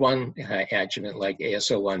Th1 adjuvant like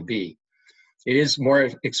AS01B. It is more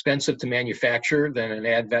expensive to manufacture than an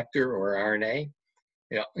ad vector or RNA.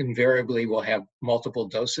 Invariably, we'll have multiple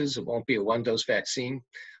doses. It won't be a 1-dose vaccine.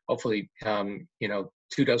 Hopefully, 2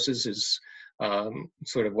 doses is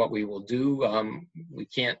sort of what we will do.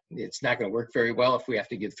 It's not going to work very well if we have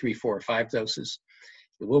to give 3, 4, or 5 doses.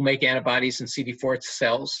 It will make antibodies in CD4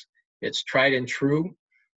 cells. It's tried and true.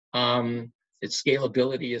 Its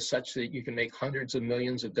scalability is such that you can make hundreds of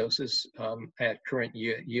millions of doses at current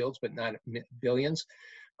yields, but not billions.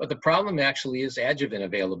 But the problem actually is adjuvant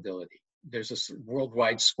availability. There's a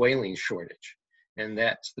worldwide squalene shortage, and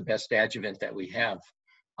that's the best adjuvant that we have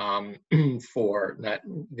for not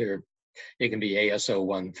there. It can be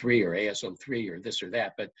AS013 or AS03 or this or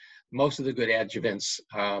that, but most of the good adjuvants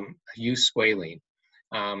use squalene,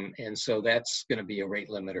 and so that's going to be a rate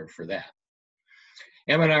limiter for that.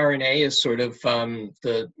 mRNA is sort of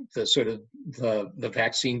the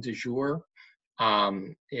vaccine du jour.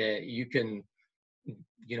 You can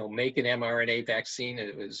make an mRNA vaccine.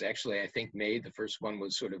 It was actually, I think, made. The first one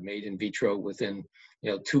was sort of made in vitro within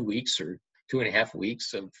 2 weeks or 2.5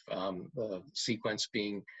 weeks of the sequence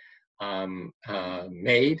being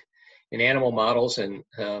made in animal models and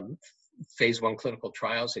phase 1 clinical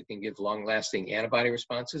trials. It can give long-lasting antibody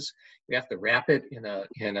responses. You have to wrap it in a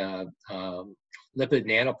lipid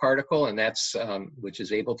nanoparticle, and that's which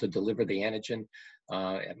is able to deliver the antigen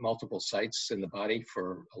at multiple sites in the body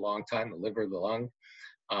for a long time, the liver, the lung.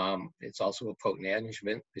 It's also a potent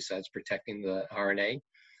adjuvant besides protecting the RNA,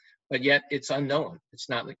 but yet it's unknown. It's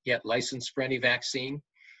not yet licensed for any vaccine.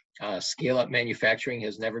 Scale-up manufacturing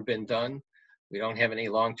has never been done. We don't have any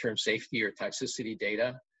long-term safety or toxicity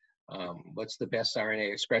data. What's the best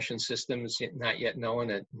RNA expression system is not yet known.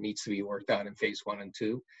 It needs to be worked out in phase 1 and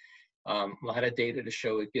 2. A lot of data to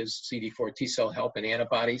show it gives CD4 T cell help and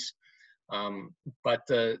antibodies, but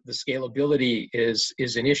the scalability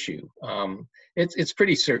is an issue. It's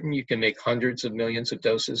pretty certain you can make hundreds of millions of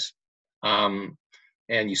doses, and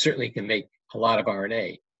you certainly can make a lot of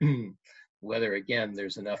RNA. Whether, again,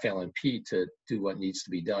 there's enough LNP to do what needs to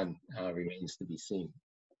be done remains to be seen.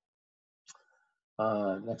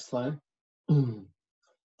 Next slide.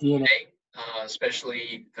 DNA,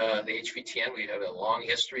 especially the HVTN, we have a long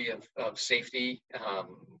history of safety.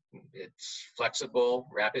 It's flexible,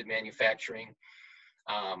 rapid manufacturing.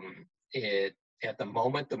 At the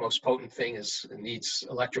moment, the most potent thing needs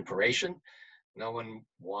electroporation. No one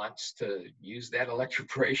wants to use that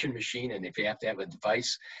electroporation machine, and if you have to have a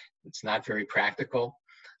device, it's not very practical.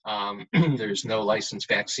 There's no licensed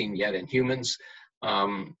vaccine yet in humans.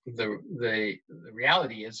 The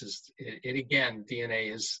reality is again,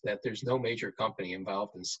 DNA is that there's no major company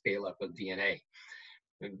involved in scale up of DNA.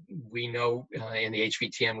 We know in the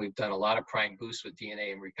HVTN, we've done a lot of prime boosts with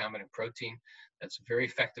DNA and recombinant protein. That's a very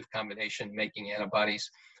effective combination, making antibodies.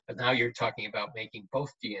 But now you're talking about making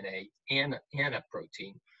both DNA and a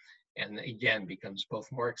protein, and again, becomes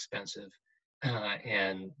both more expensive,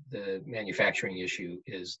 and the manufacturing issue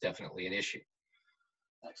is definitely an issue.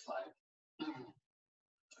 Next slide.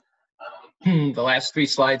 The last 3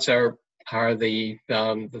 slides are the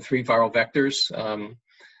 3 viral vectors.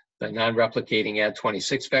 The non-replicating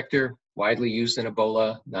Ad26 vector, widely used in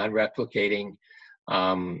Ebola, non-replicating,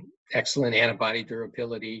 excellent antibody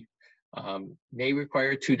durability, may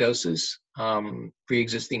require 2 doses.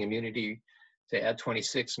 Pre-existing immunity to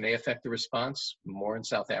Ad26 may affect the response more in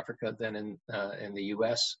South Africa than in the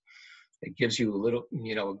US. It gives you a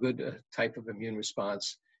good type of immune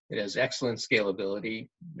response. It has excellent scalability.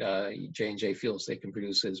 J&J feels they can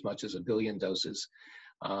produce as much as 1 billion doses,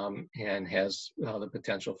 and has the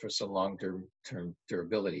potential for some long-term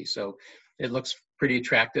durability. So it looks pretty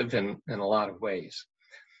attractive in a lot of ways.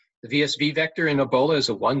 The VSV vector in Ebola is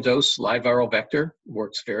a one-dose live viral vector,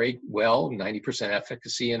 works very well, 90%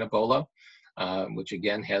 efficacy in Ebola, which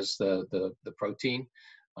again has the protein.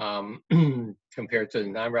 Compared to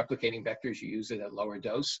non-replicating vectors, you use it at lower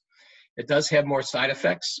dose. It does have more side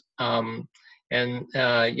effects. You know, in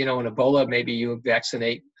Ebola, maybe you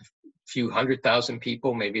vaccinate a few 100,000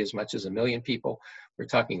 people, maybe as much as 1 million people. We're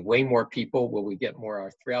talking way more people. Will we get more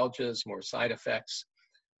arthralgias, more side effects?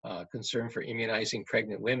 Concern for immunizing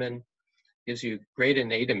pregnant women. Gives you great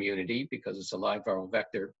innate immunity because it's a live viral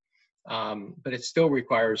vector, but it still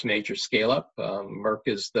requires major scale up. Merck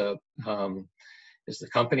is the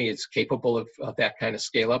company. It's capable of that kind of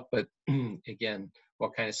scale up, but again,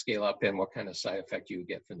 what kind of scale up and what kind of side effect you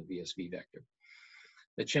get from the VSV vector.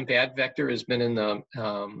 The chimp ad vector has been in the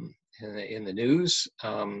news.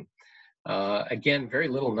 Again, very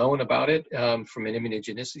little known about it from an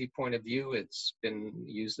immunogenicity point of view. It's been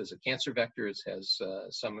used as a cancer vector. It has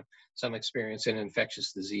some experience in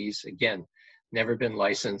infectious disease. Again, never been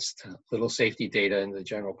licensed, little safety data in the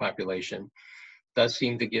general population. Does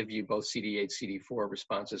seem to give you both CD8, CD4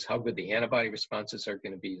 responses. How good the antibody responses are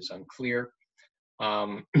going to be is unclear.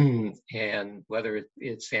 And whether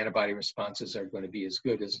its antibody responses are going to be as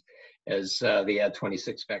good as the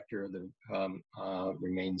Ad26 vector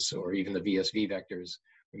remains, or even the VSV vectors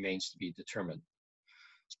remains to be determined.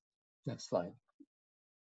 Next slide.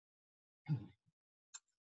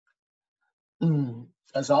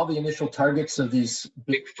 As all the initial targets of these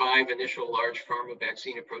big 5 initial large pharma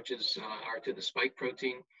vaccine approaches are to the spike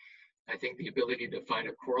protein, I think the ability to find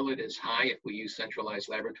a correlate is high if we use centralized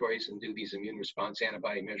laboratories and do these immune response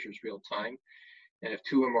antibody measures real time. And if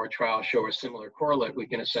 2 or more trials show a similar correlate, we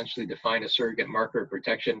can essentially define a surrogate marker of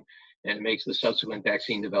protection, and it makes the subsequent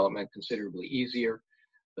vaccine development considerably easier.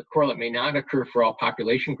 The correlate may not occur for all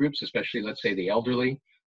population groups, especially, let's say, the elderly.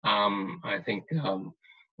 I think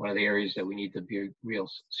one of the areas that we need to be real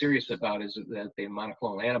serious about is that the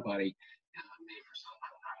monoclonal antibody may for some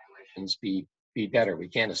populations be better. We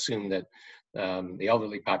can't assume that the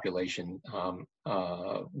elderly population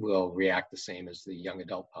will react the same as the young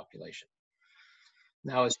adult population.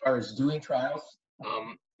 Now, as far as doing trials,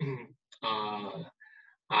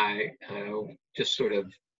 I just sort of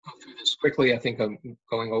go through this quickly. I think I'm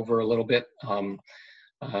going over a little bit.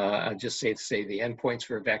 I'll just say the endpoints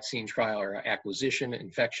for a vaccine trial are acquisition,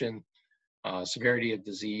 infection, severity of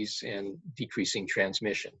disease, and decreasing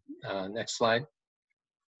transmission. Next slide.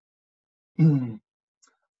 I'm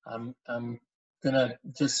gonna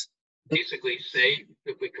just basically say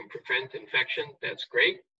if we can prevent infection, that's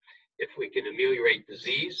great. If we can ameliorate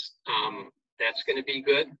disease, that's going to be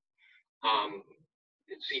good.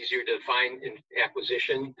 It's easier to find in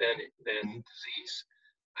acquisition than disease,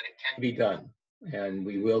 but it can be done, and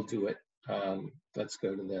we will do it. Let's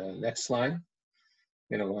go to the next slide. I'm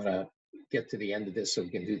going to want to get to the end of this so we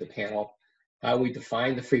can do the panel. How we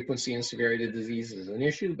define the frequency and severity of disease is an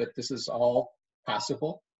issue, but this is all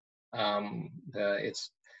possible. It's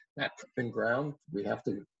not proven ground. We will have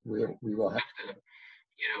to,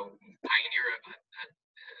 you know, pioneer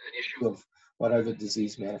an issue of what are the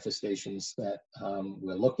disease manifestations that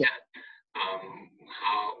we'll look at. How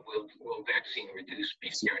will vaccine reduce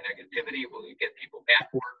PCR negativity? Will you get people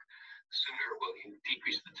back to work sooner? Will you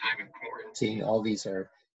decrease the time in quarantine? All these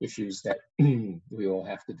are issues that we will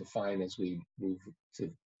have to define as we move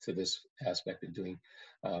to this aspect of doing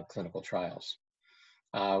clinical trials.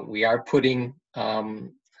 We are putting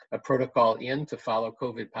a protocol in to follow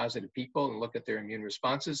COVID positive people and look at their immune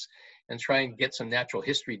responses and try and get some natural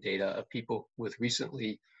history data of people with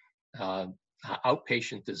recently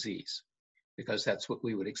outpatient disease, because that's what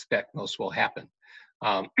we would expect most will happen.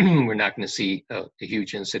 We're not going to see a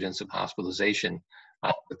huge incidence of hospitalization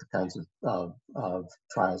with the kinds of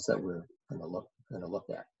trials that we're going to look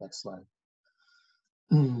at. Next slide.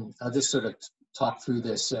 I'll just sort of talk through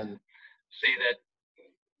this and say that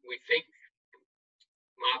we think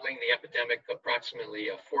modeling the epidemic approximately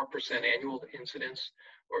a 4% annual incidence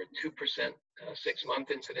or 2%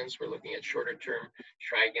 6-month incidence. We're looking at shorter term,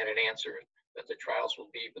 try and get an answer that the trials will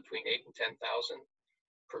be between 8,000 and 10,000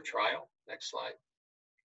 per trial. Next slide.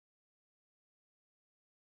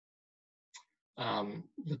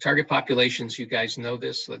 The target populations, you guys know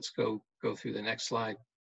this. Let's go through the next slide.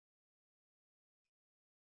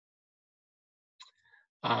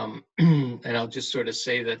 And I'll just sort of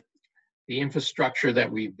say that the infrastructure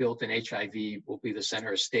that we built in HIV will be the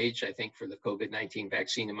center stage, I think, for the COVID-19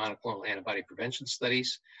 vaccine and monoclonal antibody prevention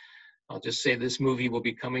studies. I'll just say this movie will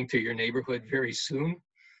be coming to your neighborhood very soon.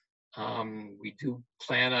 We do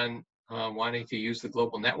plan on wanting to use the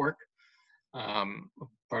global network.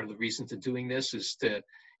 Part of the reason to doing this is to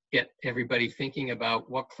get everybody thinking about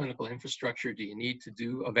what clinical infrastructure do you need to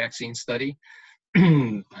do a vaccine study?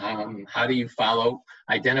 How do you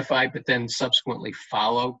identify, but then subsequently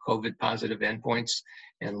follow COVID positive endpoints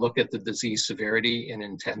and look at the disease severity in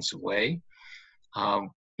an intensive way? How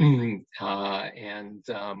would we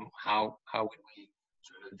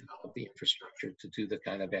sort of develop the infrastructure to do the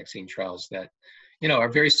kind of vaccine trials that, are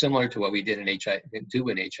very similar to what we did in HIV,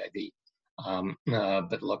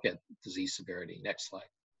 but look at disease severity. Next slide.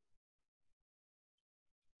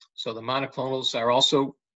 So the monoclonals are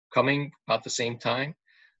also coming about the same time.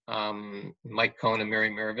 Mike Cohn and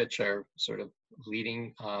Mary Marovich are sort of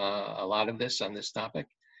leading a lot of this on this topic.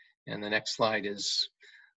 And the next slide is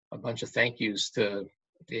a bunch of thank yous to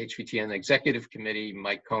the HVTN Executive Committee,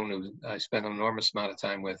 Mike Cohn, who I spent an enormous amount of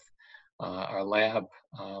time with, our lab,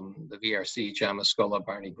 the VRC, John Mascola,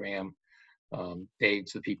 Barney Graeme,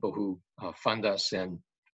 Dave's, the people who fund us, and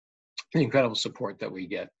the incredible support that we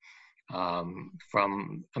get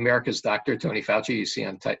from America's doctor, Tony Fauci, you see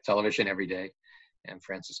on television every day, and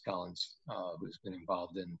Francis Collins, who's been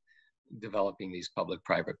involved in developing these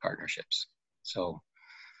public-private partnerships. So,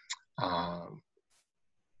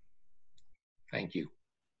 thank you.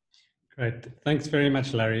 Great. Thanks very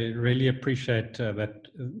much, Larry. Really appreciate that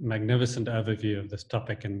magnificent overview of this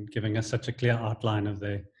topic and giving us such a clear outline of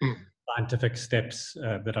the scientific steps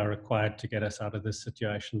that are required to get us out of this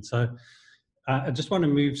situation. So I just want to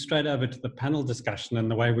move straight over to the panel discussion,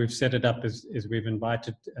 and the way we've set it up is we've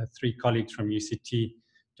invited 3 colleagues from UCT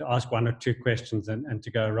to ask 1 or 2 questions and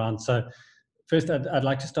to go around. So first, I'd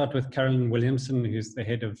like to start with Carolyn Williamson, who's the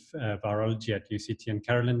head of virology at UCT. And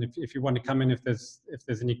Carolyn, if you want to come in, if there's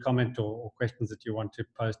any comment or questions that you want to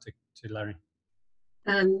pose to Larry.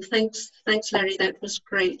 Thanks, Larry. That was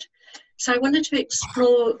great. So I wanted to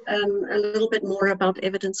explore a little bit more about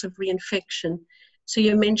evidence of reinfection. So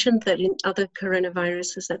you mentioned that in other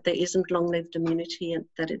coronaviruses that there isn't long-lived immunity and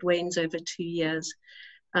that it wanes over 2 years.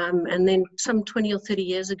 And then some 20 or 30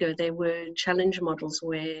 years ago, there were challenge models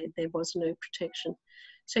where there was no protection.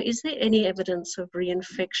 So is there any evidence of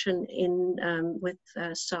reinfection with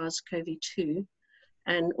SARS-CoV-2,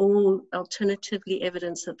 and or alternatively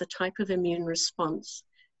evidence that the type of immune response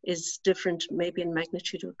is different, maybe in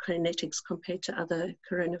magnitude or kinetics, compared to other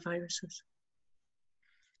coronaviruses?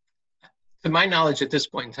 To my knowledge, at this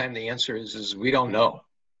point in time, the answer is we don't know.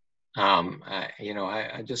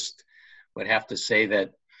 I just would have to say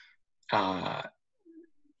that,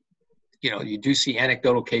 you do see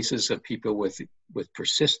anecdotal cases of people with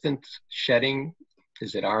persistent shedding.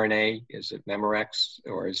 Is it RNA? Is it Memorex?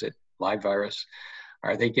 Or is it live virus?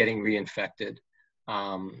 Are they getting reinfected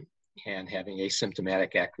and having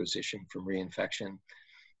asymptomatic acquisition from reinfection?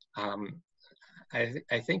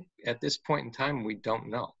 I think at this point in time, we don't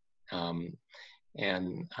know. And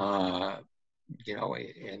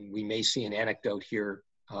we may see an anecdote here,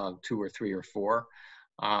 2 or 3 or 4.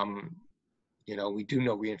 We do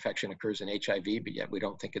know reinfection occurs in HIV, but yet we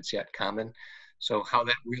don't think it's yet common. So how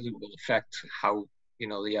that really will affect how,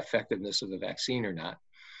 the effectiveness of the vaccine or not.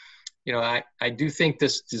 I do think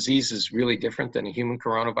this disease is really different than a human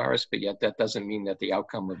coronavirus, but yet that doesn't mean that the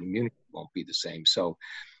outcome of immunity won't be the same. So,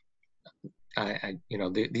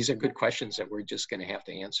 these are good questions that we're just going to have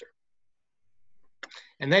to answer.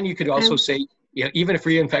 And then you could also say, even if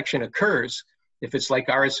reinfection occurs, if it's like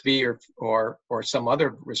RSV or some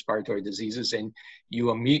other respiratory diseases, and you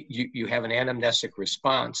have an anamnestic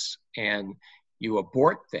response and you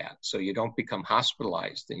abort that, so you don't become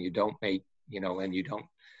hospitalized and you don't get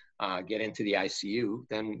into the ICU,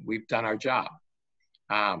 then we've done our job.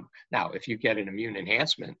 Now, if you get an immune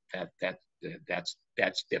enhancement, that's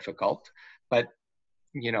difficult, but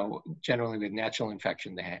generally with natural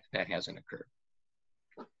infection, that hasn't occurred.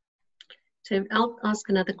 So I'll ask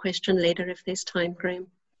another question later if there's time, Graeme.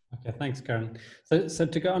 Okay, thanks, Karen. So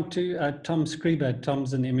to go on to Tom Scriba.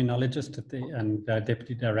 Tom's an immunologist and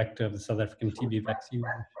Deputy Director of the South African TB Vaccine.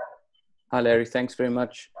 Hi, Larry. Thanks very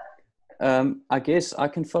much. I guess I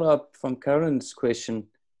can follow up from Karen's question.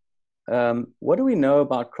 What do we know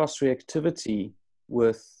about cross-reactivity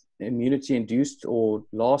with immunity-induced or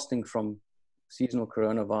lasting from seasonal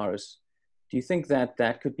coronavirus? Do you think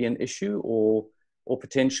that could be an issue, or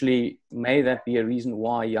potentially may that be a reason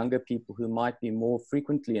why younger people who might be more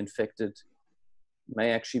frequently infected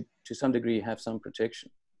may actually, to some degree, have some protection?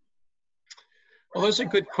 Well, those are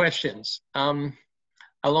good questions. I'll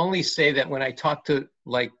only say that when I talk to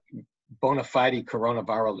bona fide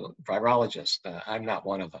virologists, I'm not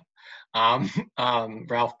one of them,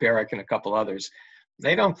 Ralph Barrick and a couple others,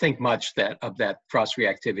 they don't think much of that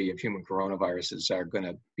cross-reactivity of human coronaviruses are going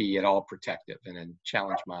to be at all protective. And in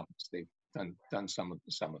challenge models, done some of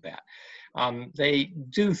that. They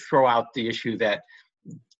do throw out the issue that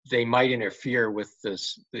they might interfere with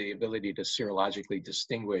the ability to serologically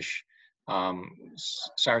distinguish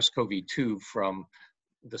SARS-CoV-2 from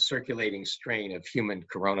the circulating strain of human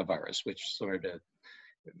coronavirus, which sort of,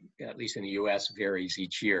 at least in the U.S., varies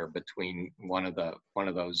each year between one of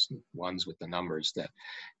those ones with the numbers, that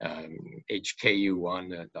HKU one,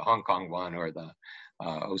 the Hong Kong one, or the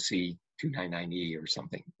OC299E or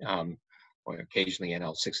something, or occasionally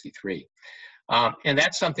NL63. And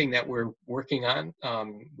that's something that we're working on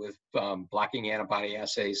with blocking antibody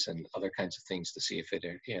assays and other kinds of things to see if it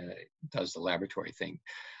does the laboratory thing.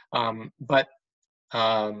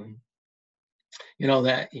 You know,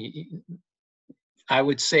 that I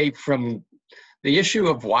would say, from the issue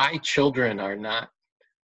of why children are not,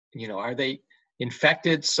 you know, are they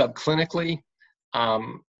infected subclinically?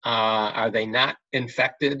 Are they not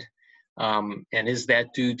infected? And is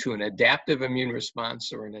that due to an adaptive immune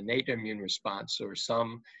response or an innate immune response, or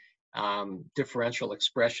some differential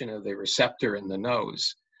expression of the receptor in the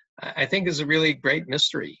nose? I think is a really great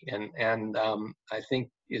mystery, and I think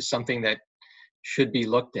is something that should be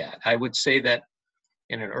looked at. I would say that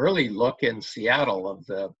in an early look in Seattle of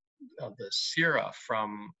the sera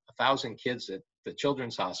from 1,000 kids at the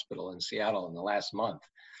Children's Hospital in Seattle in the last month,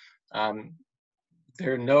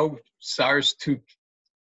 there are no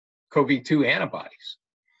SARS-CoV-2 antibodies.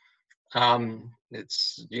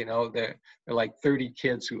 It's, you know, they're like 30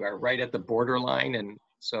 kids who are right at the borderline, and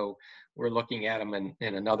so we're looking at them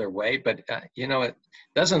in another way. But you know, it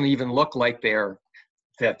doesn't even look like they're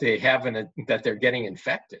getting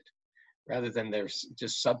infected, rather than they're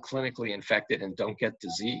just subclinically infected and don't get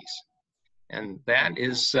disease, and that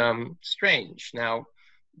is strange. Now,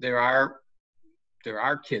 there are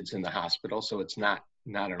kids in the hospital, so it's not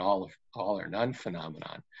an all or none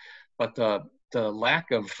phenomenon, but the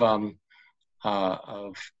lack of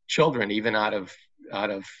children, even out of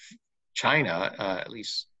China, at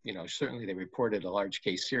least, you know, certainly they reported a large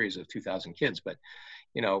case series of 2,000 kids, but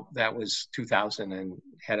you know, that was 2,000 and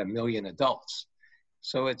had 1 million adults.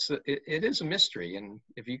 So it is a mystery, and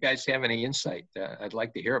if you guys have any insight, I'd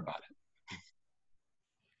like to hear about it.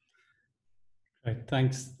 Great,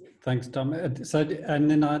 thanks, Tom. So, and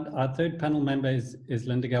then our third panel member is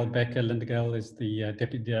Linda-Gail Bekker. Linda-Gail is the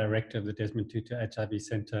Deputy Director of the Desmond Tutu HIV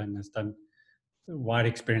Center and has done wide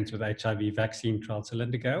experience with HIV vaccine trials. So,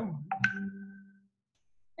 Linda-Gail.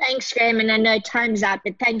 Thanks, Graeme, and I know time's out,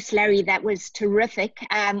 but thanks, Larry. That was terrific.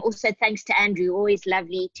 Also, thanks to Andrew. Always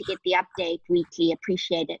lovely to get the update weekly.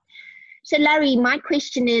 Appreciate it. So, Larry, my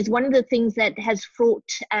question is, one of the things that has fraught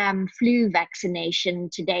flu vaccination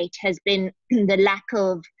to date has been the lack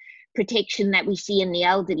of protection that we see in the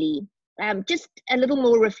elderly. Just a little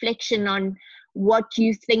more reflection on what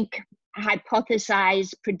you think,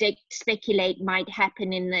 hypothesize, predict, speculate might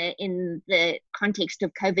happen in the context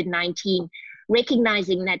of COVID-19,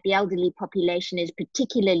 recognizing that the elderly population is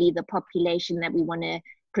particularly the population that we want to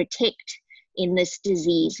protect in this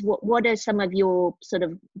disease. What are some of your sort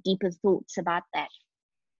of deeper thoughts about that?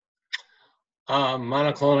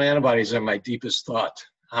 Monoclonal antibodies are my deepest thought.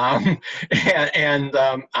 And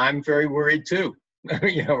I'm very worried too.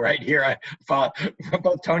 You know, right here, I follow,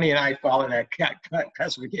 both Tony and I follow that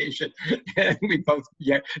classification. And we both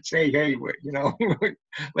say, hey, you know,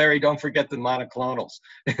 Larry, don't forget the monoclonals.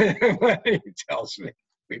 He tells me.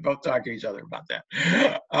 We both talk to each other about that.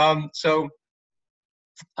 I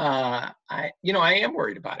am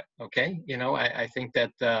worried about it. Okay, you know, I think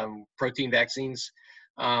that protein vaccines,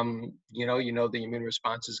 you know, the immune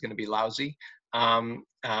response is going to be lousy. I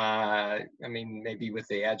mean, maybe with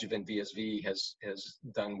the adjuvant VSV has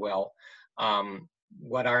done well.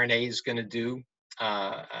 What RNA is going to do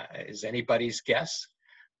is anybody's guess.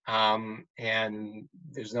 And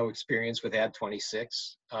there's no experience with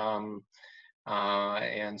Ad26.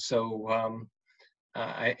 And so,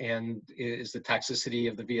 and is the toxicity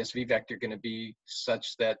of the VSV vector going to be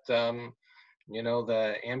such that, you know,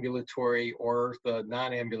 the ambulatory or the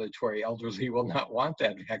non-ambulatory elderly will not want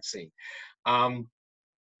that vaccine?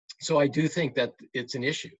 So I do think that it's an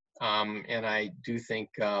issue. And I do think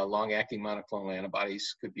long-acting monoclonal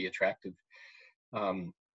antibodies could be attractive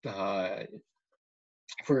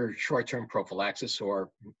for short-term prophylaxis,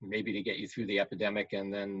 or maybe to get you through the epidemic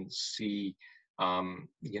and then see,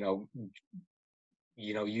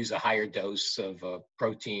 use a higher dose of a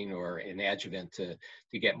protein or an adjuvant to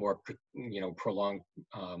get more, prolonged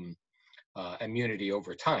immunity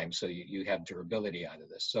over time. So you have durability out of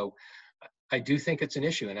this. So I do think it's an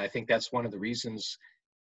issue. And I think that's one of the reasons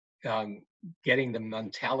getting the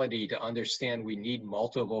mentality to understand we need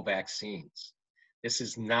multiple vaccines. This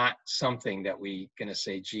is not something that we gonna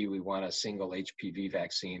say, gee, we want a single HPV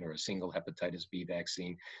vaccine or a single hepatitis B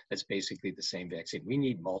vaccine. That's basically the same vaccine. We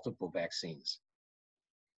need multiple vaccines.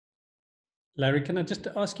 Larry, can I just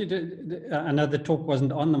ask you I know the talk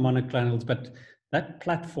wasn't on the monoclonals, but that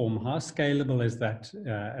platform, how scalable is that?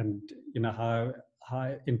 And you know, how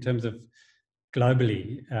in terms of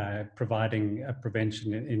globally providing a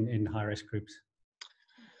prevention in high-risk groups?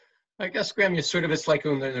 I guess, Graeme, it's like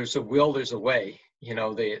when there's a will, there's a way. You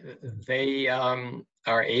know, they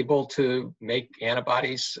are able to make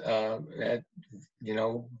antibodies at, you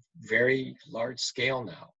know, very large scale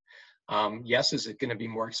now. Yes, is it going to be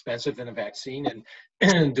more expensive than a vaccine?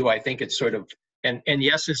 And do I think it's sort of, and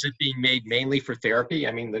yes, is it being made mainly for therapy?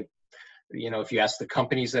 I mean, you know, if you ask the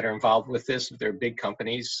companies that are involved with this, they're big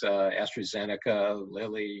companies, AstraZeneca,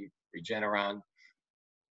 Lilly, Regeneron,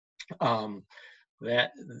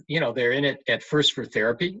 that, you know, they're in it at first for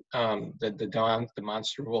therapy, the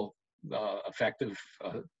demonstrable effective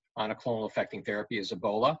monoclonal affecting therapy is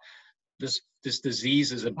Ebola. This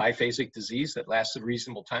disease is a biphasic disease that lasts a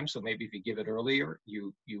reasonable time. So maybe if you give it earlier,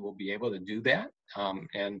 you will be able to do that.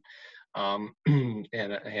 And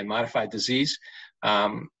modified disease.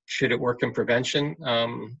 Should it work in prevention?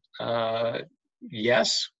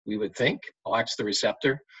 Yes, we would think. Blocks the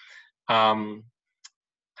receptor.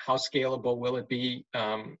 How scalable will it be?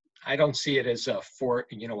 I don't see it as a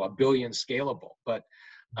billion scalable, but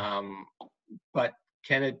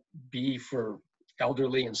can it be for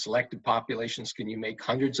elderly and selected populations? Can you make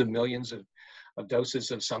hundreds of millions of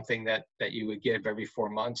doses of something that you would give every 4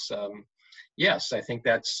 months? Yes, I think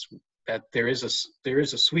that there is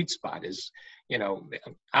a sweet spot. Is, you know,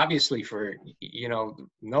 obviously for, you know,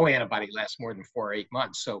 no antibody lasts more than 4 or 8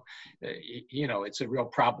 months. So, you know, it's a real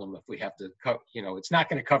problem if we have to, you know, it's not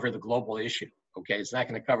going to cover the global issue. Okay, it's not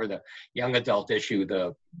going to cover the young adult issue,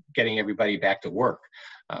 the getting everybody back to work.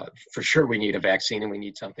 For sure, we need a vaccine, and we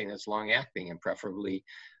need something that's long acting, and preferably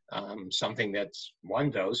something that's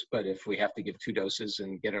 1 dose. But if we have to give 2 doses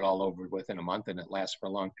and get it all over within a month, and it lasts for a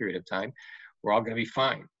long period of time, we're all going to be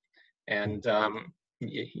fine. And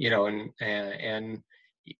you know, and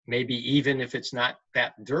maybe even if it's not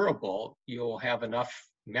that durable, you'll have enough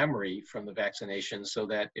memory from the vaccination so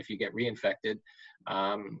that if you get reinfected,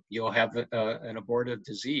 you'll have an abortive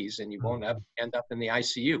disease, and you won't end up in the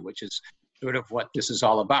ICU, which is sort of what this is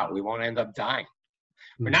all about. We won't end up dying.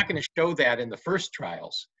 We're not going to show that in the first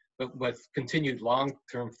trials, but with continued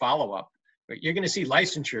long-term follow-up, you're going to see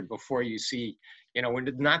licensure before you see, you know, we're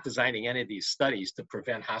not designing any of these studies to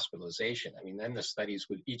prevent hospitalization. I mean, then the studies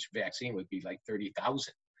with each vaccine would be like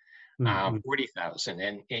 30,000, 40,000.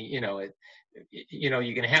 And you know, you're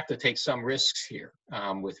going to have to take some risks here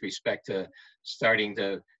with respect to starting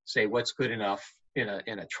to say what's good enough in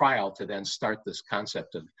a trial to then start this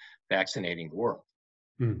concept of vaccinating the world.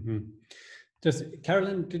 Just,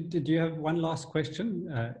 Carolyn, did you have one last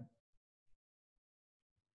question?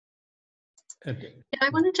 I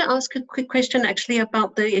wanted to ask a quick question actually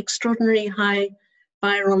about the extraordinary high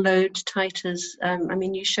viral load titers. I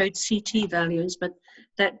mean, you showed CT values, but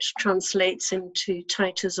that translates into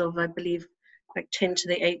titers of, I believe, like 10 to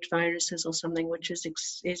the 8 viruses or something, which is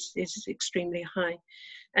extremely high.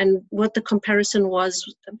 And what the comparison was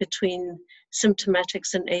between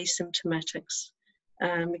symptomatics and asymptomatics,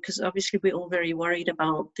 because obviously we're all very worried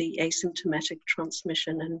about the asymptomatic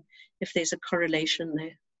transmission and if there's a correlation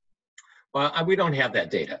there. Well, we don't have that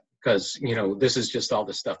data because, you know, this is just all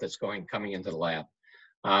the stuff that's coming into the lab.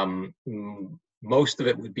 Most of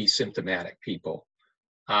it would be symptomatic people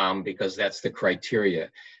because that's the criteria,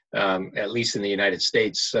 at least in the United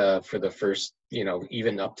States for the first, you know,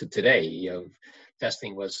 even up to today, you know,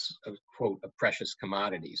 testing was, quote, a precious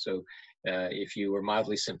commodity. So if you were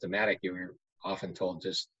mildly symptomatic, you were often told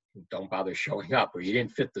just don't bother showing up, or you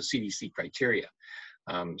didn't fit the CDC criteria.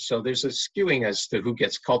 So there's a skewing as to who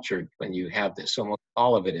gets cultured when you have this. Almost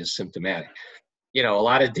all of it is symptomatic. You know, a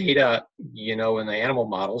lot of data, you know, in the animal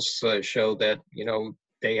models show that, you know,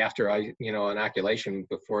 day after, inoculation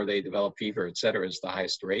before they develop fever, et cetera, is the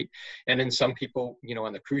highest rate. And in some people, you know,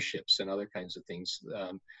 on the cruise ships and other kinds of things,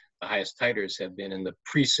 the highest titers have been in the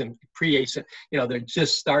you know, they're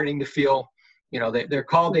just starting to feel, you know, they're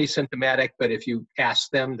called asymptomatic, but if you ask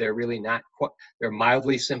them, they're really not quite, they're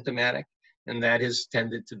mildly symptomatic. And that has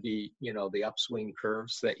tended to be, you know, the upswing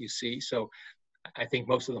curves that you see. So I think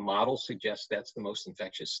most of the models suggest that's the most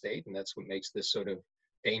infectious state, and that's what makes this sort of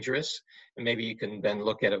dangerous. And maybe you can then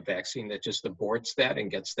look at a vaccine that just aborts that and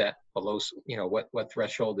gets that below, you know, what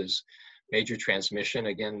threshold is major transmission.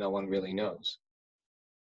 Again, no one really knows.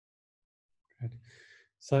 Good.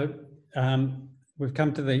 So we've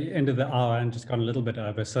come to the end of the hour and just gone a little bit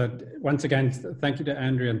over. So once again, thank you to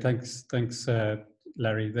Andrew, and thanks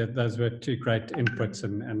Larry. Those were two great inputs,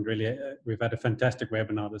 and really we've had a fantastic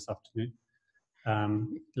webinar this afternoon.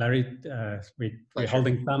 Larry, we're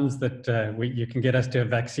holding thumbs that you can get us to a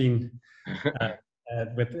vaccine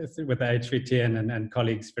with the HVTN and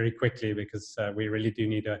colleagues very quickly, because we really do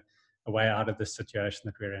need a way out of this situation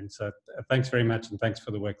that we're in. So thanks very much, and thanks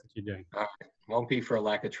for the work that you're doing. Won't be for a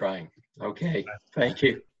lack of trying. Okay, thank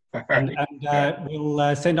you. And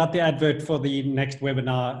we'll send out the advert for the next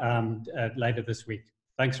webinar later this week.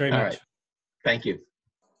 Thanks very much. Right. Thank you.